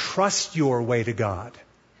trust your way to God.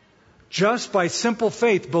 Just by simple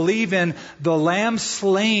faith, believe in the Lamb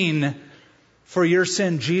slain for your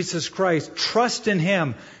sin, Jesus Christ. Trust in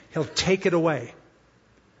Him. He'll take it away.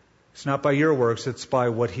 It's not by your works, it's by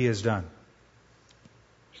what He has done.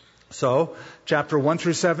 So, chapter 1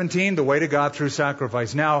 through 17, the way to God through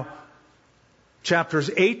sacrifice. Now, chapters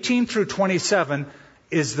 18 through 27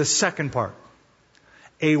 is the second part.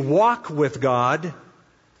 A walk with God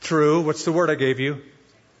through, what's the word I gave you?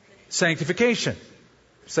 Sanctification.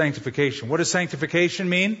 Sanctification. What does sanctification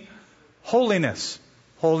mean? Holiness.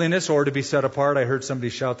 Holiness, or to be set apart. I heard somebody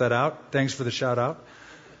shout that out. Thanks for the shout out.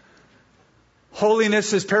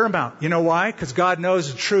 Holiness is paramount. You know why? Because God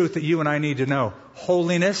knows the truth that you and I need to know.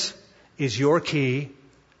 Holiness is your key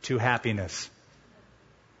to happiness.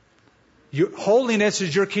 Holiness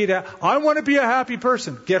is your key to, I want to be a happy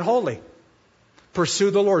person. Get holy.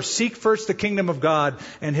 Pursue the Lord. Seek first the kingdom of God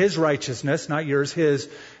and His righteousness, not yours, His,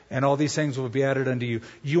 and all these things will be added unto you.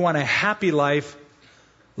 You want a happy life,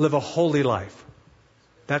 live a holy life.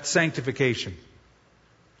 That's sanctification.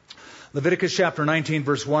 Leviticus chapter 19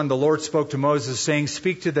 verse 1, the Lord spoke to Moses saying,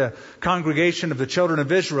 "Speak to the congregation of the children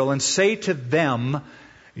of Israel and say to them,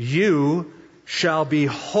 you shall be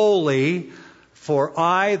holy, for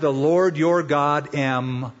I, the Lord your God,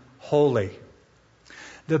 am holy."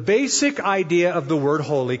 The basic idea of the word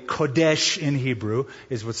holy, kodesh in Hebrew,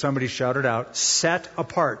 is what somebody shouted out, set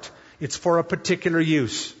apart. It's for a particular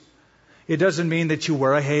use. It doesn't mean that you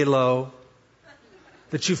wear a halo,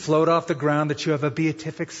 that you float off the ground, that you have a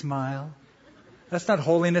beatific smile. That's not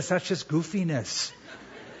holiness, that's just goofiness.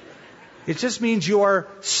 It just means you are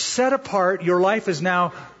set apart. Your life is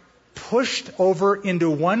now pushed over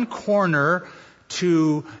into one corner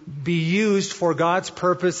to be used for God's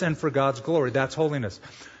purpose and for God's glory. That's holiness.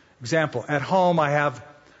 Example, at home I have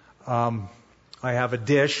a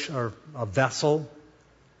dish or a vessel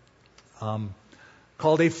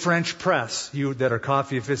called a French press. You that are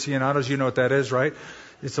coffee aficionados, you know what that is, right?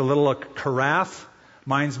 It's a little carafe.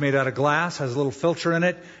 Mine's made out of glass, has a little filter in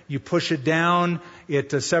it. You push it down,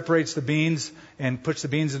 it separates the beans and puts the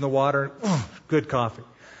beans in the water. Good coffee.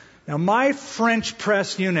 Now my French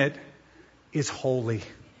press unit is holy.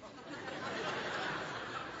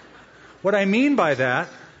 What I mean by that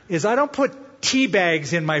is I don't put tea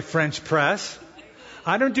bags in my French press.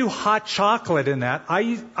 I don't do hot chocolate in that.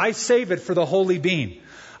 I save it for the holy bean.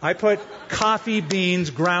 I put coffee beans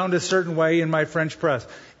ground a certain way in my French press.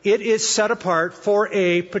 It is set apart for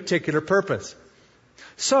a particular purpose.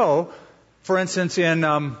 So, for instance, in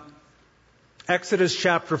Exodus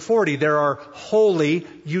chapter 40, there are holy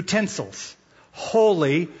utensils,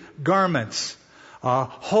 holy garments,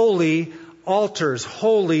 holy altars,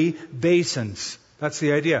 holy basins. That's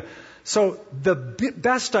the idea. So the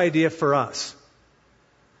best idea for us,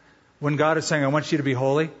 when God is saying, I want you to be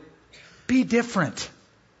holy, be different.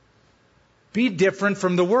 Be different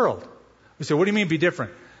from the world. We say, what do you mean be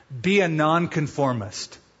different? Be a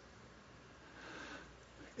nonconformist.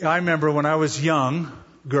 I remember when I was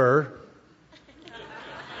younger,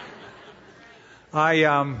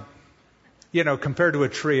 compared to a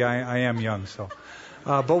tree, I am young, so.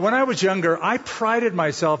 But when I was younger, I prided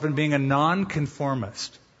myself in being a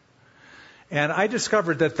nonconformist. And I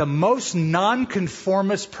discovered that the most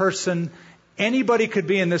nonconformist person anybody could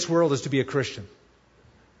be in this world is to be a Christian.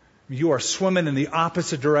 You are swimming in the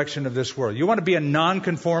opposite direction of this world. You want to be a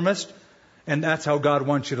nonconformist? And that's how God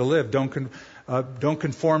wants you to live. Don't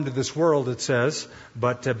conform to this world, it says,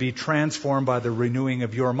 but be transformed by the renewing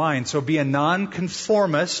of your mind. So be a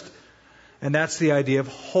nonconformist, and that's the idea of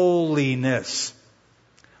holiness.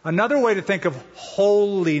 Another way to think of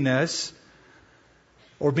holiness,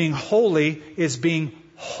 or being holy, is being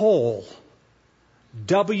whole.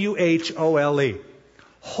 W-H-O-L-E.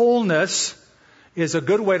 Wholeness is a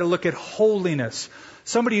good way to look at holiness.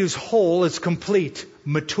 Somebody who's whole is complete,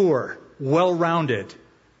 mature, well-rounded.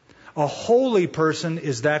 A holy person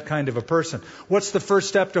is that kind of a person. What's the first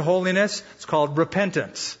step to holiness? It's called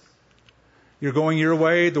repentance. You're going your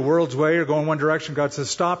way, the world's way, you're going one direction. God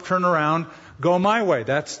says, stop, turn around, go my way.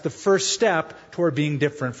 That's the first step toward being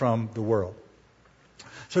different from the world.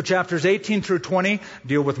 So chapters 18 through 20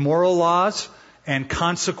 deal with moral laws and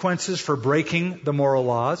consequences for breaking the moral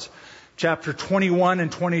laws. Chapter 21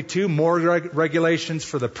 and 22, more regulations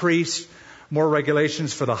for the priest, more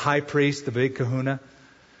regulations for the high priest, the big kahuna.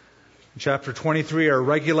 Chapter 23 are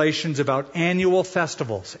regulations about annual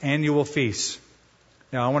festivals, annual feasts.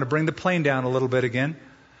 Now, I want to bring the plane down a little bit again,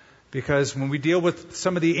 because when we deal with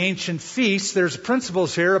some of the ancient feasts, there's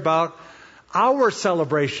principles here about our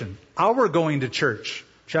celebration, our going to church.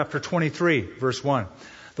 Chapter 23, verse 1.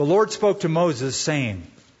 The Lord spoke to Moses, saying,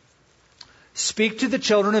 "Speak to the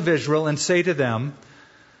children of Israel and say to them,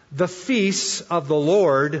 the feasts of the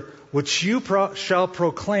Lord, which you shall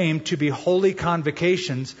proclaim to be holy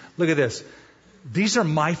convocations." Look at this. These are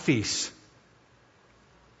my feasts.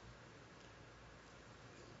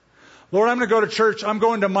 Lord, I'm going to go to church. I'm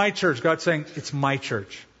going to my church. God's saying, it's my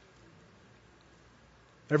church.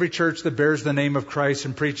 Every church that bears the name of Christ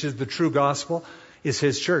and preaches the true gospel is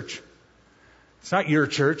His church. It's not your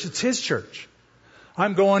church. It's His church.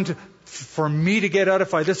 I'm going to, for me to get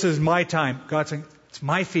edified, this is my time. God's saying, it's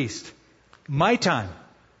my feast. My time.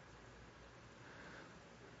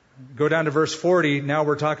 Go down to verse 40. Now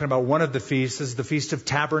we're talking about one of the feasts. This is the Feast of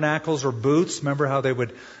Tabernacles or Booths. Remember how they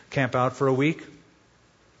would camp out for a week?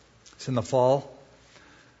 It's in the fall.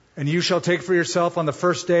 "And you shall take for yourself on the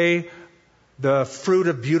first day the fruit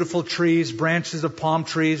of beautiful trees, branches of palm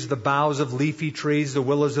trees, the boughs of leafy trees, the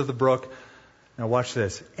willows of the brook." Now watch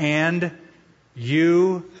this. "And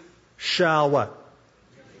you shall" what?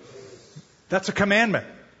 That's a commandment.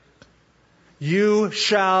 "You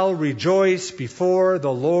shall rejoice before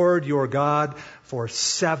the Lord your God for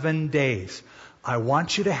 7 days." I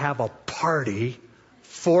want you to have a party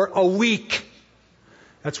for a week.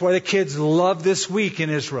 That's why the kids love this week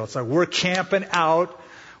in Israel. It's like we're camping out.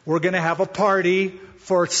 We're going to have a party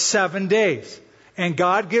for 7 days. And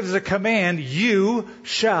God gives a command, you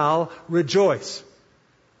shall rejoice.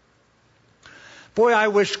 Boy, I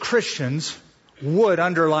wish Christians would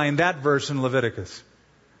underline that verse in Leviticus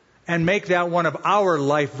and make that one of our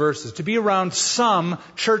life verses. To be around some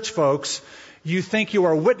church folks, you think you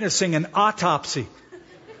are witnessing an autopsy.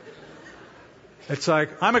 It's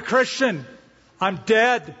like, I'm a Christian. I'm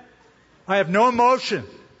dead. I have no emotion.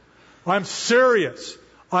 I'm serious.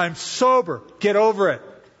 I'm sober. Get over it.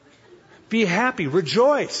 Be happy.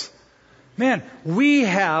 Rejoice. Man, we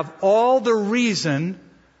have all the reason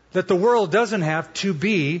that the world doesn't have to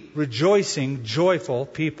be rejoicing, joyful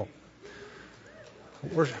people.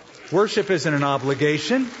 Worship isn't an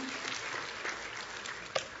obligation.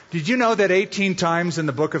 Did you know that 18 times in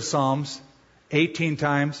the book of Psalms, 18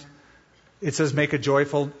 times, it says make a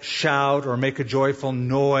joyful shout or make a joyful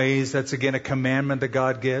noise. That's again a commandment that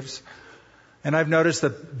God gives. And I've noticed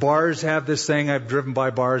that bars have this thing. I've driven by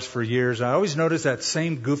bars for years. I always notice that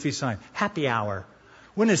same goofy sign. Happy hour.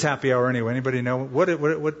 When is happy hour anyway? Anybody know? What?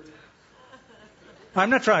 I'm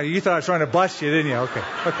not trying. You thought I was trying to bust you, didn't you? Okay.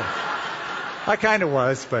 I kind of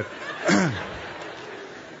was, but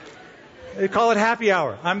they call it happy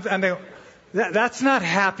hour. I'm thinking, that's not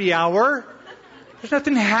happy hour. There's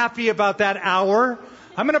nothing happy about that hour.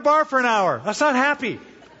 I'm in a bar for an hour. That's not happy.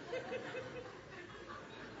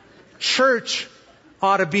 Church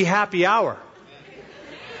ought to be happy hour.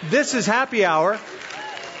 This is happy hour.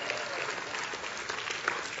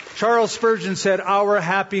 Charles Spurgeon said, our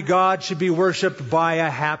happy God should be worshipped by a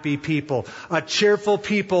happy people. A cheerful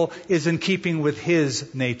people is in keeping with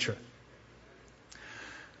His nature.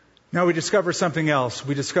 Now we discover something else.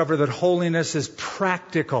 We discover that holiness is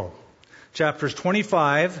practical. Chapters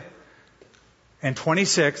 25 and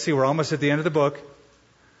 26, see, we're almost at the end of the book,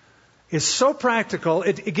 is so practical.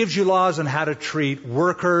 It gives you laws on how to treat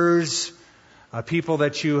workers, people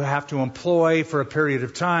that you have to employ for a period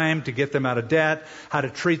of time to get them out of debt, how to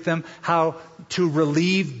treat them, how to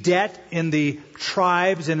relieve debt in the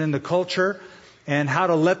tribes and in the culture. and how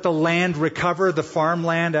to let the land recover, the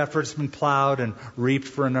farmland, after it's been plowed and reaped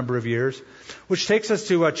for a number of years. Which takes us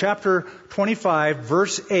to chapter 25,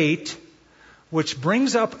 verse 8, which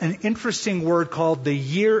brings up an interesting word called the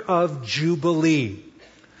year of Jubilee.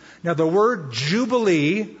 Now, the word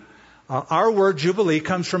Jubilee, our word Jubilee,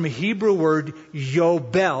 comes from a Hebrew word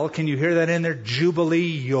Yobel. Can you hear that in there?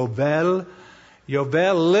 Jubilee, Yobel.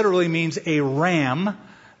 Yobel literally means a ram,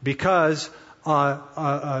 because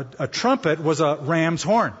a trumpet was a ram's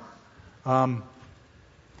horn.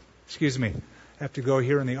 Excuse me. I have to go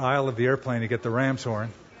here in the aisle of the airplane to get the ram's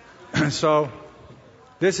horn. So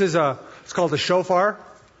this is it's called a shofar,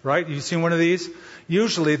 right? You've seen one of these?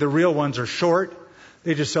 Usually the real ones are short.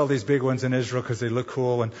 They just sell these big ones in Israel because they look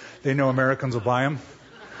cool and they know Americans will buy them.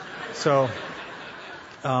 So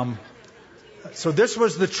this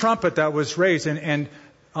was the trumpet that was raised. And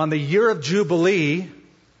on the year of Jubilee,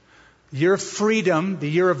 year of freedom, the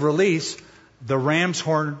year of release, the ram's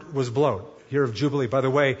horn was blown. Year of Jubilee. By the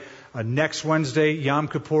way, next Wednesday, Yom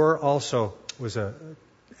Kippur, also was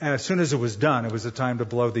as soon as it was done, it was the time to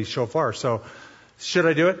blow the shofar. So, should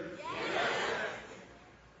I do it? Yes.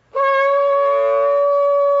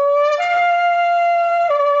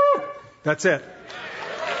 That's it.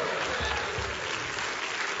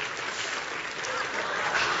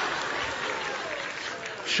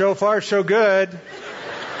 Shofar, so good.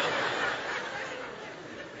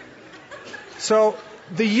 So,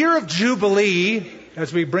 the year of Jubilee,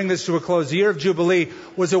 as we bring this to a close, the year of Jubilee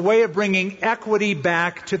was a way of bringing equity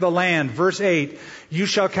back to the land. Verse 8, you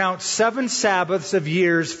shall count 7 Sabbaths of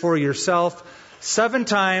years for yourself, 7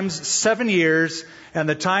 times 7 years, and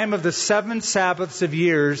the time of the 7 Sabbaths of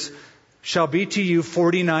years shall be to you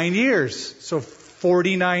 49 years. So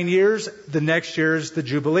 49 years, the next year is the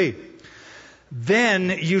Jubilee.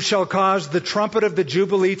 Then you shall cause the trumpet of the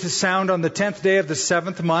Jubilee to sound on the 10th day of the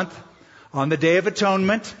 7th month, on the Day of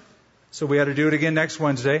Atonement. So we had to do it again next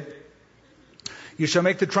Wednesday. You shall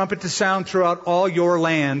make the trumpet to sound throughout all your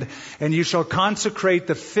land, and you shall consecrate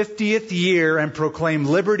the 50th year and proclaim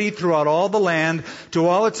liberty throughout all the land to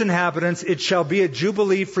all its inhabitants. It shall be a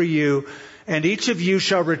jubilee for you, and each of you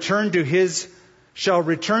shall return to his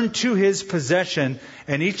possession,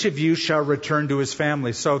 and each of you shall return to his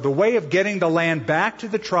family. So the way of getting the land back to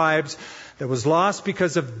the tribes that was lost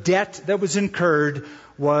because of debt that was incurred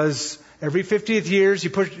was every 50th year,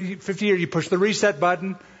 you push the reset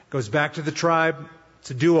button, goes back to the tribe.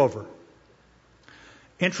 It's a do-over.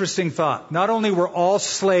 Interesting thought. Not only were all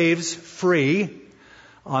slaves free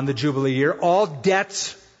on the Jubilee year, all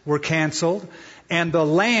debts were canceled, and the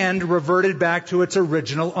land reverted back to its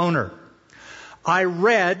original owner. I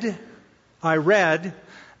read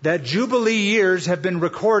that Jubilee years have been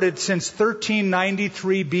recorded since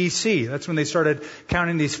 1393 BC. That's when they started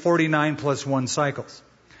counting these 49 plus 1 cycles.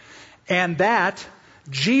 And that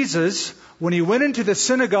Jesus, when he went into the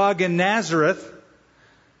synagogue in Nazareth,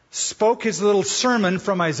 spoke his little sermon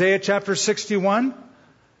from Isaiah chapter 61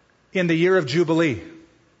 in the year of Jubilee.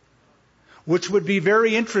 Which would be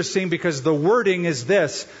very interesting because the wording is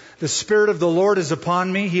this: the Spirit of the Lord is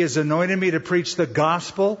upon me. He has anointed me to preach the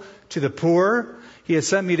gospel to the poor. He has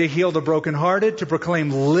sent me to heal the brokenhearted, to proclaim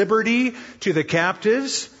liberty to the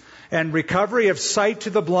captives, and recovery of sight to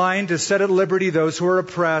the blind, to set at liberty those who are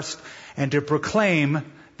oppressed, and to proclaim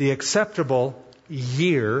the acceptable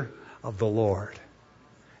year of the Lord.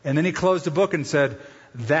 And then he closed the book and said,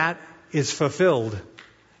 that is fulfilled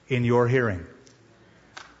in your hearing.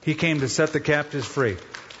 He came to set the captives free.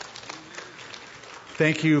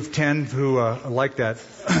 Thank you, 10 who like that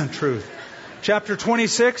truth. Chapter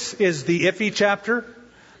 26 is the iffy chapter.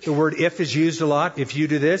 The word if is used a lot. If you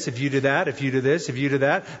do this, if you do that, if you do this, if you do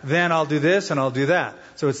that, then I'll do this and I'll do that.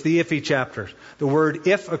 So it's the iffy chapter. The word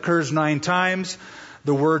if occurs 9 times.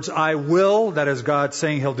 The words I will, that is God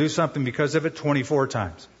saying he'll do something because of it, 24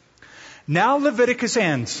 times. Now Leviticus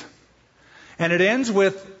ends. And it ends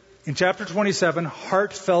with, in chapter 27,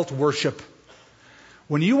 heartfelt worship.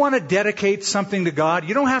 When you want to dedicate something to God,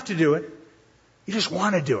 you don't have to do it. You just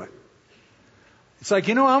want to do it. It's like,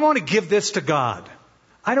 I want to give this to God.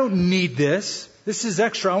 I don't need this. This is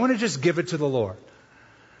extra. I want to just give it to the Lord.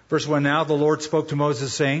 Verse 1, now the Lord spoke to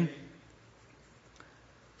Moses saying,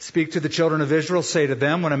 speak to the children of Israel, say to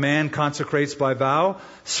them, when a man consecrates by vow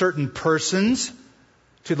certain persons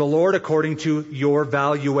to the Lord according to your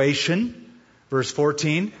valuation. Verse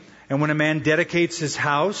 14, and when a man dedicates his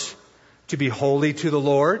house to be holy to the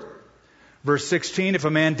Lord. Verse 16, if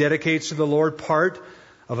a man dedicates to the Lord part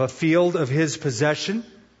of a field of his possession.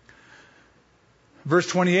 Verse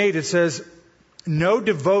 28, it says, no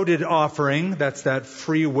devoted offering, that's that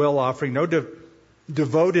free will offering, no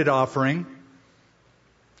devoted offering,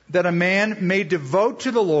 that a man may devote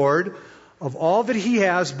to the Lord of all that he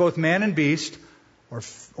has, both man and beast,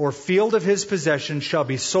 or field of his possession, shall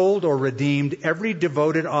be sold or redeemed. Every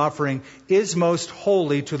devoted offering is most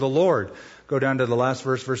holy to the Lord. Go down to the last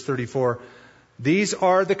verse, verse 34. These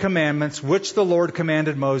are the commandments which the Lord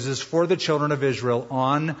commanded Moses for the children of Israel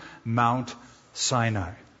on Mount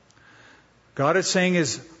Sinai. God is saying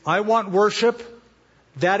I want worship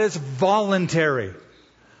that is voluntary.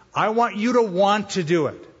 I want you to want to do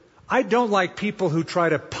it. I don't like people who try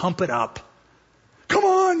to pump it up. Come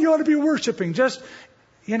on, you ought to be worshiping. Just,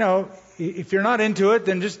 if you're not into it,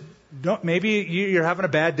 then just don't. Maybe you're having a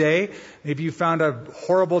bad day. Maybe you found a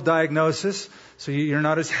horrible diagnosis, so you're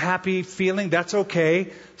not as happy feeling. That's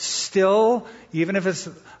okay. Still, even if it's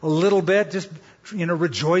a little bit, just,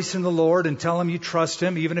 rejoice in the Lord and tell Him you trust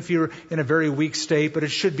Him, even if you're in a very weak state, but it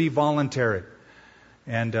should be voluntary.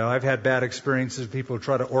 And I've had bad experiences with people who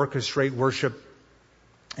try to orchestrate worship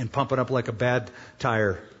and pump it up like a bad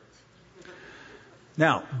tire.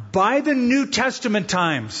 Now, by the New Testament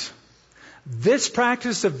times, this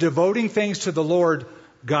practice of devoting things to the Lord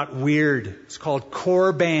got weird. It's called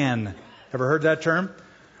korban. Ever heard that term?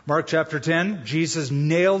 Mark chapter 10, Jesus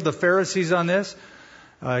nailed the Pharisees on this.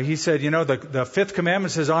 He said, the fifth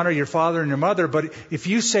commandment says honor your father and your mother, but if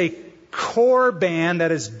you say korban,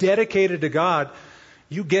 that is dedicated to God,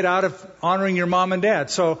 you get out of honoring your mom and dad.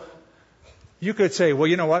 So you could say, well,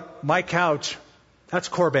 you know what? My couch, that's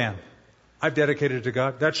korban. I've dedicated it to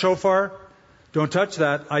God. That shofar, don't touch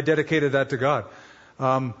that. I dedicated that to God.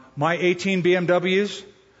 My 18 BMWs,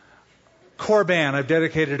 korban, I've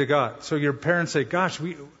dedicated to God. So your parents say, gosh,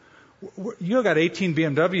 you got 18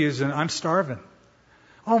 BMWs and I'm starving.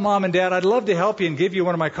 Oh, Mom and Dad, I'd love to help you and give you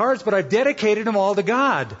one of my cars, but I've dedicated them all to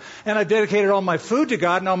God. And I've dedicated all my food to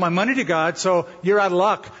God and all my money to God, so you're out of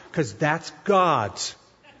luck, because that's God's.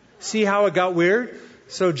 See how it got weird?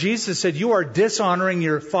 So Jesus said, you are dishonoring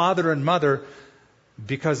your father and mother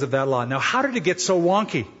because of that law. Now, how did it get so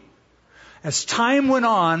wonky? As time went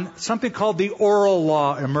on, something called the oral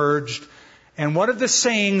law emerged. And one of the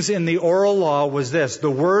sayings in the oral law was this: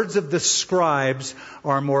 the words of the scribes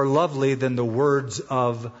are more lovely than the words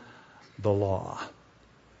of the law.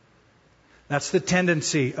 That's the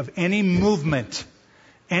tendency of any movement,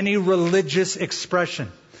 any religious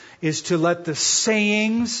expression, is to let the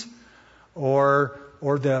sayings or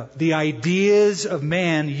the ideas of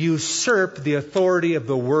man usurp the authority of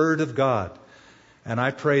the Word of God. And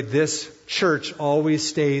I pray this church always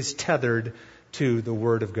stays tethered to the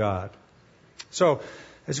Word of God. So,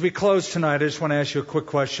 as we close tonight, I just want to ask you a quick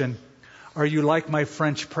question. Are you like my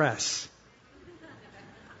French press?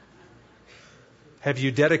 Have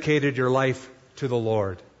you dedicated your life to the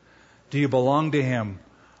Lord? Do you belong to Him?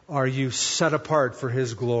 Are you set apart for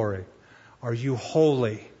His glory? Are you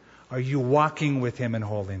holy? Are you walking with Him in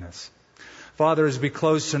holiness? Father, as we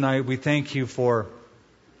close tonight, we thank You for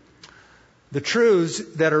the truths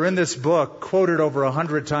that are in this book, quoted over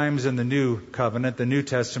 100 times in the New Covenant, the New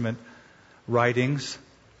Testament writings.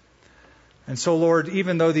 And so, Lord,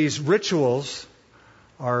 even though these rituals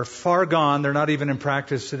are far gone, they're not even in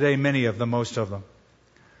practice today, many of them, most of them,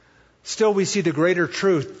 still we see the greater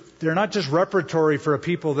truth. They're not just repertory for a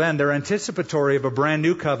people then, they're anticipatory of a brand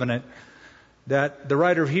new covenant that the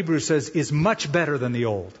writer of Hebrews says is much better than the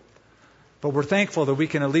old. But we're thankful that we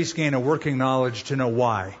can at least gain a working knowledge to know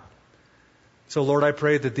why. So, Lord, I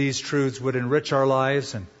pray that these truths would enrich our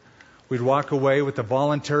lives and we'd walk away with a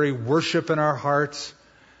voluntary worship in our hearts,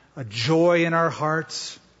 a joy in our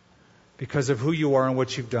hearts, because of who You are and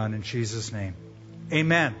what You've done. In Jesus' name,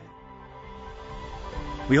 amen.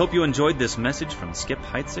 We hope you enjoyed this message from Skip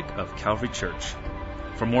Heitzig of Calvary Church.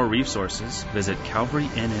 For more resources, visit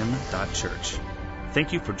calvarynm.church.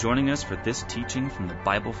 Thank you for joining us for this teaching from the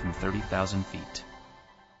Bible from 30,000 feet.